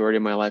spent the majority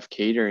of my life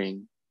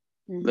catering.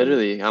 Mm-hmm.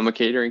 Literally, I'm a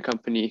catering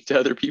company to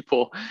other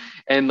people.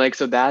 And like,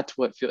 so that's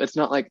what feel it's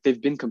not like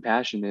they've been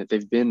compassionate,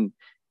 they've been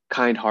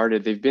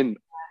kind-hearted, they've been,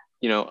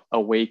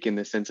 awake in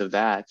the sense of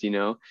that,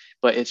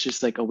 but it's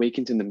just like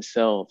awakened in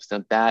themselves.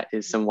 Now that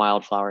is some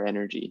wildflower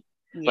energy.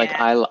 Like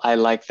Yeah, I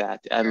like that.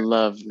 I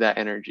love that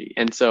energy.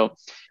 And so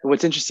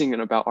what's interesting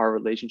about our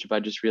relationship, I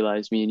just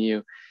realized, me and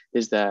you,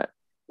 is that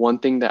one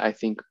thing that I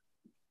think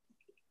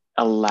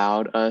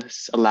allows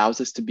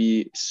us to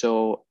be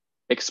so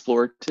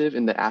explorative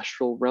in the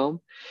astral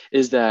realm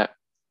is that,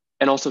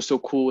 and also so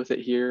cool with it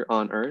here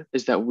on earth,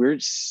 is that we're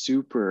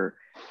super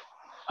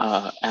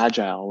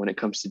agile when it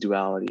comes to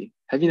duality.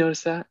 Have you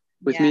noticed that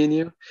with yeah, me and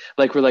you?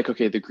 Like, we're like,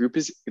 okay, the group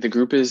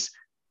is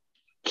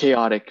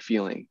chaotic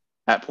feeling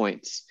at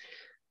points.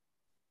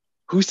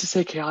 Who's to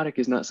say chaotic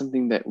is not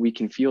something that we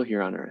can feel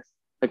here on earth?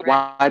 Like,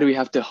 right.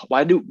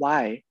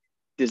 why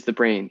does the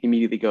brain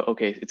immediately go,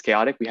 okay, it's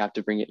chaotic, we have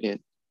to bring it in?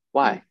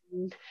 Why?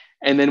 Mm-hmm.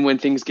 And then when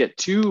things get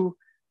too,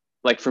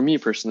 like for me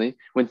personally,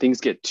 when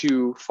things get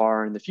too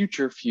far in the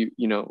future,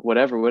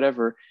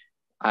 whatever,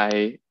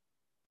 I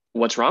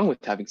what's wrong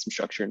with having some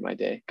structure in my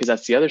day? Because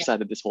that's the other Yeah,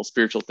 side of this whole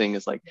spiritual thing,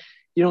 is like,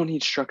 you don't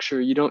need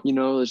structure. You don't,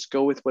 just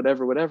go with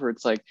whatever.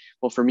 It's like,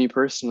 well, for me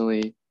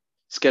personally,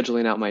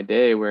 scheduling out my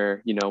day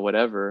where,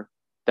 whatever,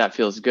 that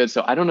feels good.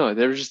 So I don't know.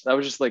 That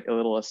was just like a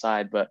little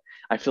aside, but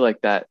I feel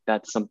like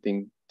that's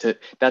something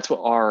that's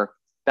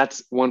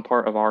one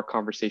part of our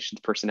conversation's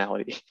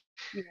personality.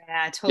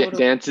 yeah, totally.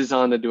 Dances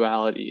on the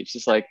duality. It's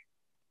Yeah,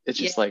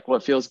 just like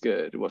what feels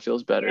good, what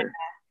feels yeah. better.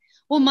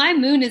 Well, my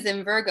moon is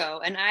in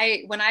Virgo, and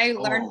when I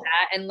learned Oh,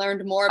 that and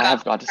learned more I about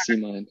have got to see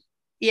mine.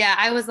 Yeah,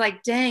 I was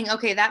like, dang,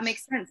 okay, that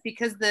makes sense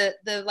because the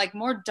like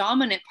more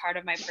dominant part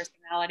of my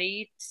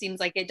personality seems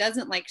like it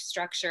doesn't like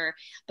structure,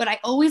 but I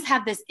always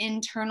have this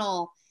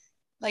internal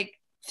like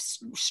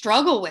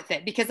struggle with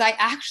it because I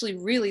actually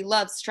really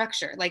love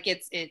structure. Like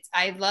it's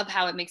I love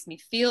how it makes me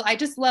feel. I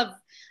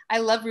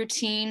love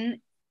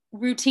routine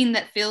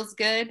that feels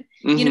good.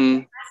 You know, Mm-hmm.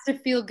 it has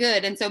to feel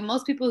good. And so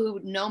most people who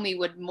know me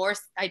would more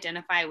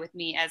identify with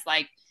me as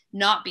like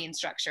not being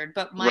structured,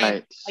 but my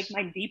Right. like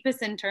my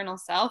deepest internal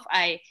self,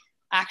 I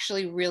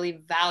actually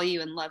really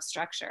value and love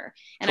structure.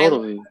 And I love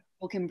Totally. how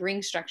people can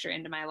bring structure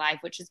into my life,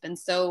 which has been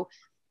so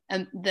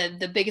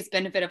the biggest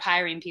benefit of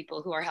hiring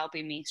people who are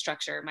helping me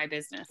structure my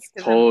business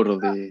because I'm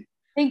Totally.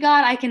 thank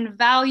God I can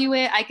value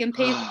it, I can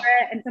pay for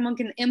it, and someone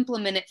can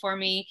implement it for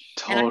me,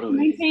 and I can Totally.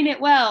 maintain it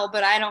well,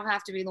 but I don't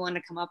have to be the one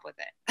to come up with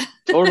it.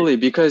 Totally.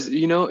 Because,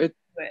 you know,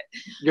 But,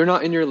 you're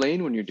not in your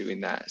lane when you're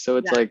doing that. So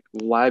it's yeah, like,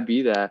 why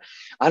be that?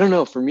 I don't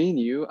know. For me and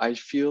you, I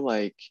feel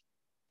like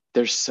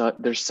there's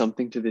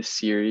something to this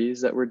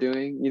series that we're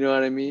doing. You know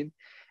what I mean?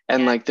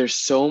 And yeah, like, there's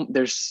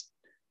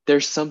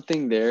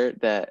something there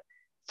that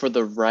for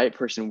the right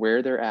person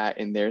where they're at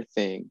in their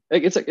thing,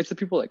 like it's the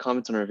people that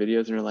comment on our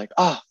videos and are like,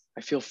 oh,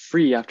 I feel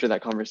free after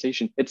that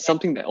conversation. It's yeah.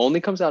 something that only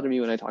comes out of me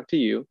when I talk to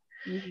you.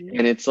 Mm-hmm.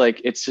 And it's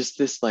like, it's just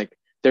this like,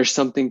 there's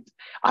something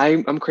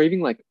I'm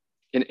craving, like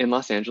in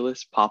Los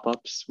Angeles,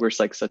 pop-ups where it's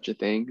like such a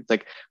thing. It's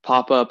like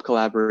pop-up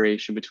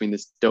collaboration between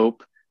this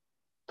dope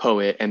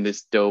poet and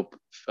this dope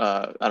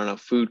I don't know,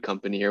 food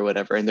company or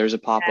whatever, and there's a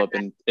pop-up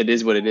and it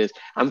is what it is.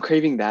 I'm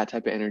craving that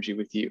type of energy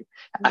with you.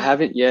 Yeah.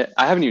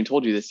 I haven't even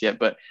told you this yet,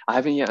 but I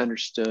haven't yet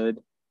understood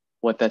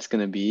what that's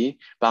going to be,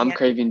 but I'm Yeah.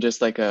 craving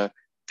just like a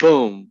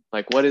boom,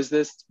 like what is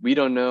this, we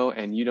don't know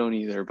and you don't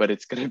either, but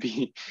it's going to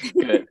be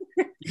good.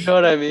 You know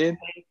what I mean?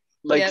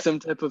 Like Yep. some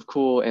type of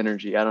cool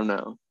energy, I don't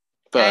know,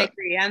 I but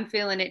agree. I'm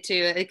feeling it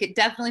too. It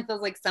definitely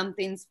feels like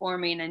something's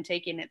forming and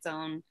taking its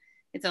own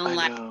I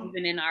life know.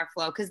 even in our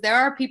flow. Because there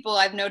are people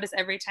I've noticed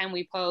every time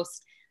we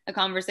post a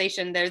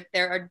conversation,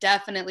 there are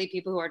definitely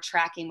people who are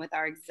tracking with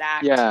our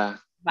exact Yeah,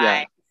 vibe.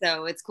 yeah,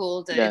 So it's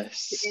cool to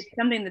yes. it's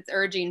something that's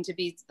urging to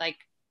be like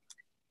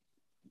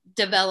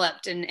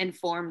developed and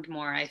informed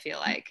more, I feel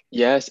like.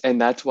 Yes, and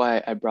that's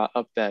why I brought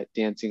up that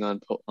dancing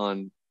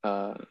on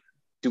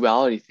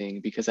duality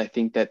thing, because I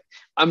think that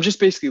I'm just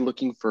basically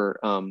looking for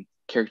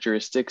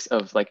characteristics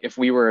of, like, if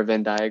we were a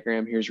Venn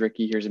diagram, here's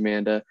Ricky, here's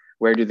Amanda,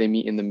 where do they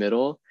meet in the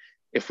middle?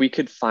 If we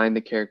could find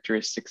the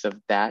characteristics of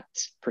that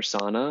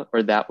persona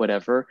or that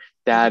whatever,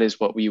 that is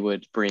what we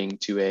would bring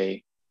to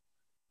a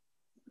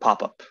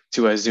pop-up,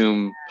 to a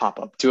Zoom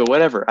pop-up, to a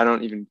whatever. I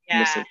don't even Yeah,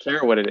 necessarily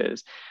care what it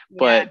is,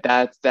 yeah,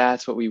 but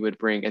that's what we would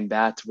bring, and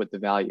that's what the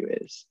value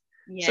is.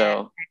 yeah,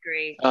 So I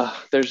agree.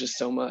 there's just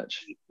so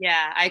much.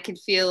 Yeah, I can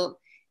feel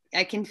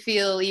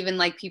even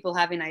like people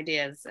having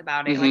ideas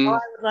about it. Like, oh, Hmm. I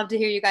would love to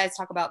hear you guys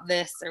talk about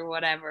this or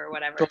whatever,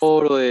 whatever. So,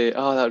 Totally.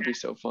 Oh, that would be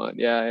so fun.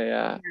 Yeah, yeah,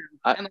 yeah. yeah,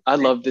 I'm I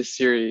excited. love this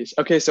series.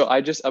 Okay, so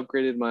I just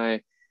upgraded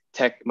my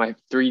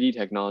 3D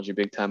technology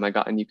big time. I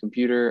got a new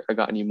computer, I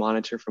got a new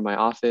monitor for my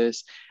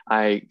office.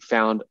 I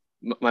found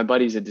my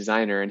buddy's a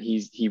designer and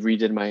he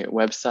redid my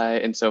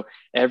website, and so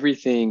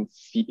everything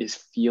is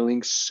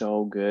feeling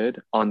so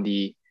good on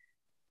the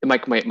my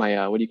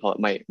what do you call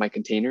it, my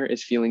container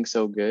is feeling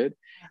so good,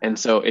 and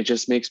Uh-huh. so it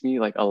just makes me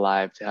like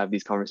alive to have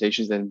these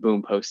conversations, then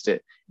boom, post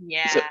it.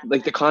 So Yeah,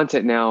 like the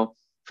content now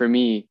for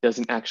me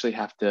doesn't actually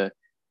have to,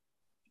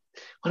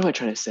 what am I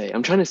trying to say,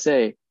 I'm trying to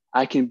say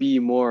I can be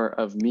more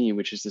of me,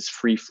 which is this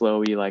free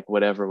flowy, like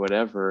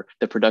whatever.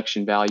 The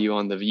production value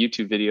on the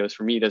YouTube videos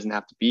for me doesn't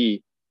have to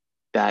be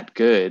that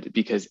good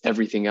because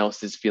everything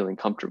else is feeling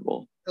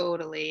comfortable.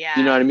 totally.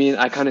 You know Yeah. what I mean?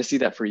 I kind of see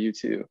that for you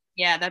too.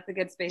 Yeah, that's a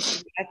good space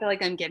to be. I feel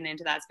like I'm getting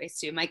into that space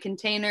too. My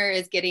container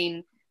is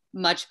getting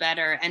much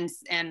better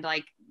and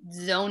like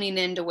zoning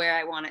into where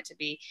I want it to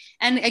be.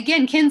 And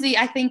again, Kinsey,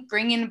 I think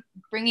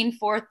bringing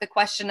forth the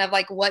question of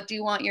like, what do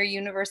you want your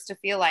universe to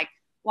feel like?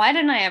 Why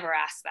didn't I ever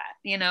ask that?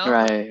 You know,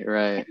 like, Right, I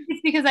right. think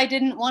it's because I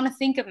didn't want to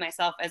think of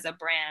myself as a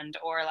brand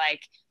or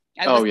like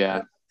I Oh was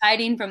yeah.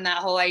 hiding from that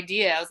whole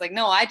idea. I was like,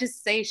 no, I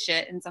just say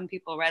shit and some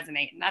people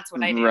resonate, and that's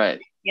what I do. Right,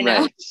 You know?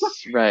 right,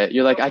 right.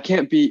 You're like, I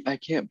can't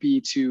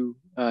be too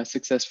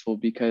successful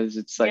because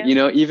it's like,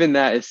 Yeah. even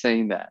that is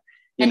saying that,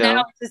 you And now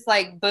know? it's just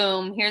like,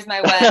 boom, here's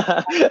my web.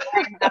 I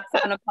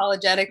am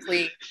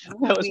unapologetically,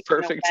 That was you know,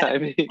 perfect web.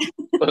 timing.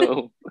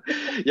 Boom.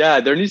 Yeah,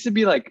 there needs to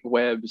be like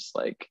webs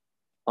like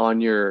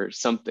on your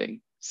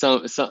something,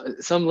 some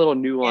little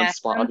Yeah, nuanced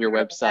spot some of your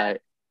sort of web. website.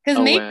 Because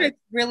A web. matrix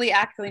really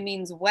actually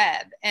means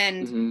web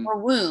and Hmm. or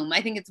womb.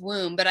 I think it's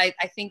womb, but I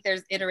think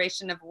there's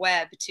iteration of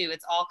web too.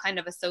 It's all kind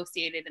of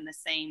associated in the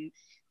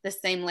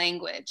same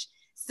language.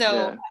 So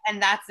Yeah.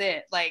 and that's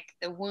it. Like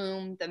the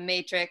womb, the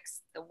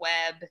matrix, the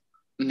web.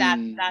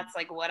 Mm. That's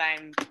like what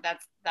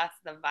that's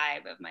the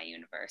vibe of my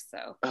universe.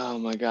 So Oh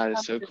my God,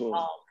 it's comes so to cool.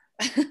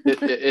 solve.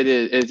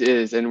 It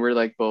is, and we're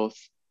like both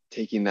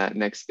taking that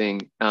next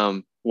thing.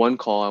 One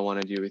call I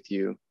want to do with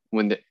you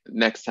when the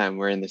next time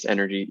we're in this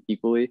energy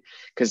equally,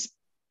 because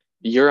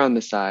you're on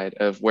the side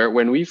of where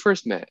when we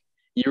first met,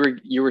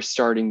 you were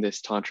starting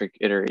this tantric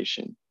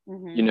iteration, you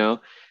Mm-hmm. know?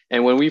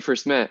 And when we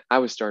first met, I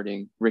was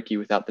starting Ricky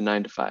without the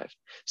 9 to 5.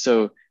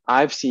 So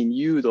I've seen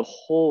you the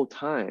whole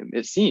time,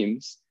 it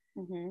seems,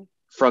 Mm-hmm.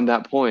 from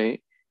that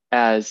point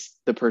as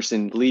the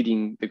person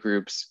leading the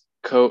groups,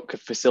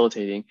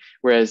 facilitating,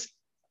 whereas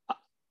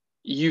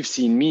you've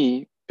seen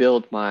me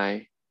build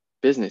my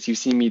business. You've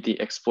seen me the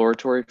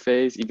exploratory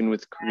phase, even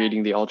with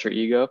creating the alter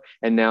ego.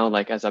 And now,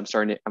 like, as I'm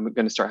going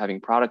to start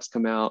having products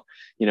come out,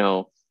 you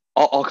know,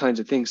 all kinds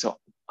of things. So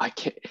I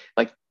can't,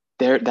 like,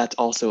 that's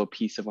also a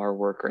piece of our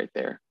work right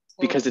there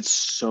because Totally. it's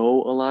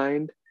so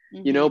aligned,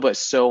 Mm-hmm. but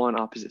so on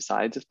opposite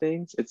sides of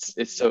things. It's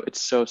so.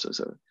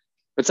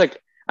 It's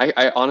like,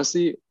 I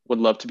honestly would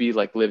love to be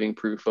like living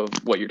proof of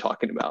what you're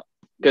talking about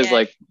because, Yeah.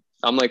 like,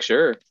 I'm like,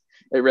 sure,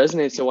 it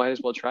resonates, so why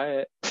as well try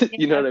it.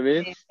 You know Yeah, what I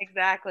mean?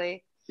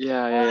 exactly.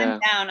 Yeah, yeah, Well, I'm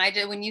yeah. down. I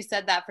did when you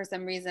said that for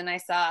some reason, I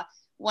saw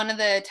one of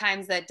the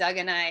times that Doug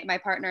and I, my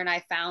partner and I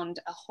found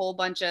a whole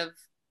bunch of,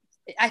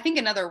 I think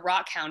another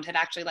rock hound had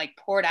actually like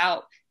poured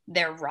out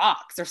their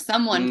rocks or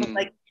someone put Mm,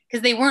 like,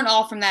 because they weren't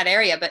all from that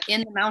area, but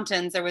in the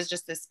mountains, there was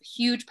just this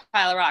huge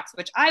pile of rocks,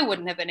 which I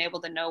wouldn't have been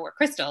able to know were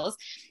crystals,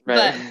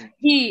 right. but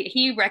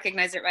he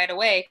recognized it right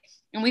away.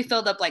 And we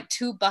filled up like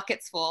 2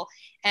 buckets full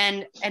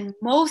and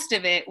most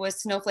of it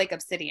was snowflake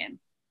obsidian.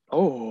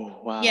 Oh,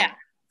 Yeah, wow.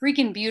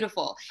 freaking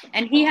beautiful.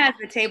 And he Oh, has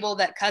the table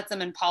that cuts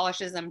them and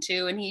polishes them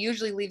too. And he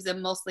usually leaves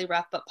them mostly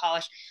rough but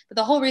polished. But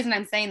the whole reason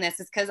I'm saying this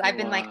is because I've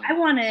been like, I wow.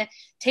 want to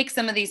take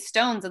some of these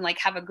stones and like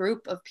have a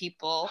group of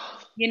people.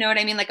 You know what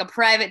I mean? Like a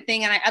private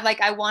thing. And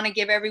I want to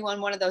give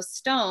everyone one of those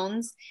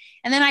stones.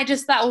 And then I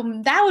just thought,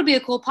 well, that would be a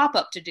cool pop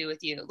up to do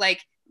with you.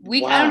 Like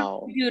I don't know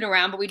if Wow. we do it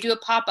around, but we do a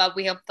pop up.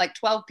 We have like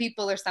 12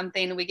 people or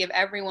something. And we give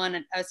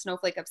everyone a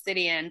snowflake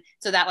obsidian.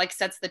 So that like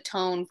sets the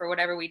tone for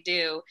whatever we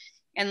do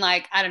and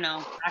like I don't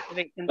know,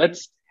 activate something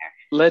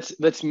Let's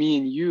let's me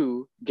and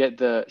you get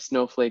the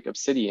snowflake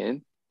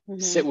obsidian, there.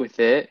 sit with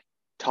it,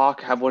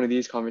 talk, have one of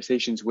these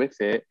conversations with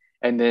it,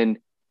 and then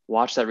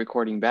watch that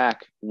recording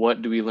back.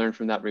 What do we learn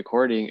from that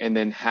recording? And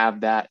then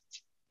have that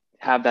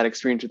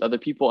experience with other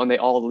people, and they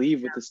all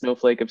leave with the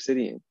snowflake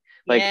obsidian.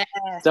 Like Yes,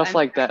 stuff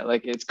like that.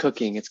 Like it's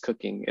cooking. It's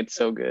cooking. It's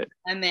so good.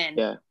 I'm in.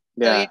 Yeah. So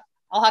yeah, Yeah.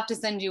 I'll have to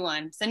send you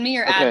one. Send me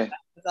your address. Okay.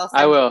 I'll I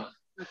send you will. a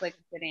snowflake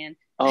obsidian.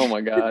 Oh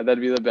my God,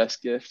 that'd be the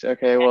best gift.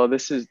 Okay, well,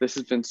 this has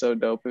been so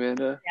dope,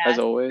 Amanda, Yeah, as it's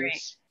great.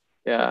 always.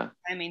 Yeah.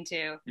 I mean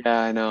too. Yeah,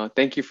 I know.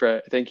 Thank you for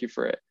it. Thank you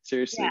for it. Yeah,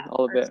 Seriously,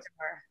 all of for it.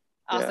 sure.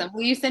 Yeah. Awesome.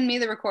 Will you send me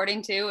the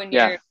recording too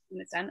Yeah.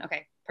 when it's done?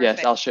 Okay, Yes,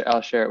 perfect.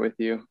 I'll share it with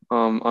you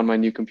on my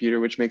new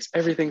computer, which makes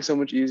everything so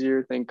much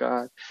easier, thank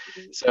God.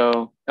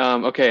 So,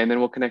 okay, and then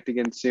we'll connect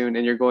again soon.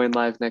 And you're going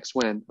live next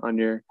when on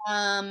your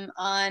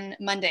On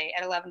Monday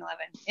at 11:11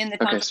 in the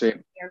Okay, Tantra sweet.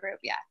 group.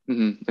 Yeah.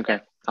 Okay.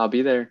 Yep. I'll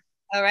be there.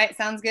 All right.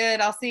 Sounds good.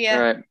 I'll see All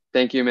you. right.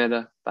 Thank you,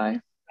 Amanda. Bye.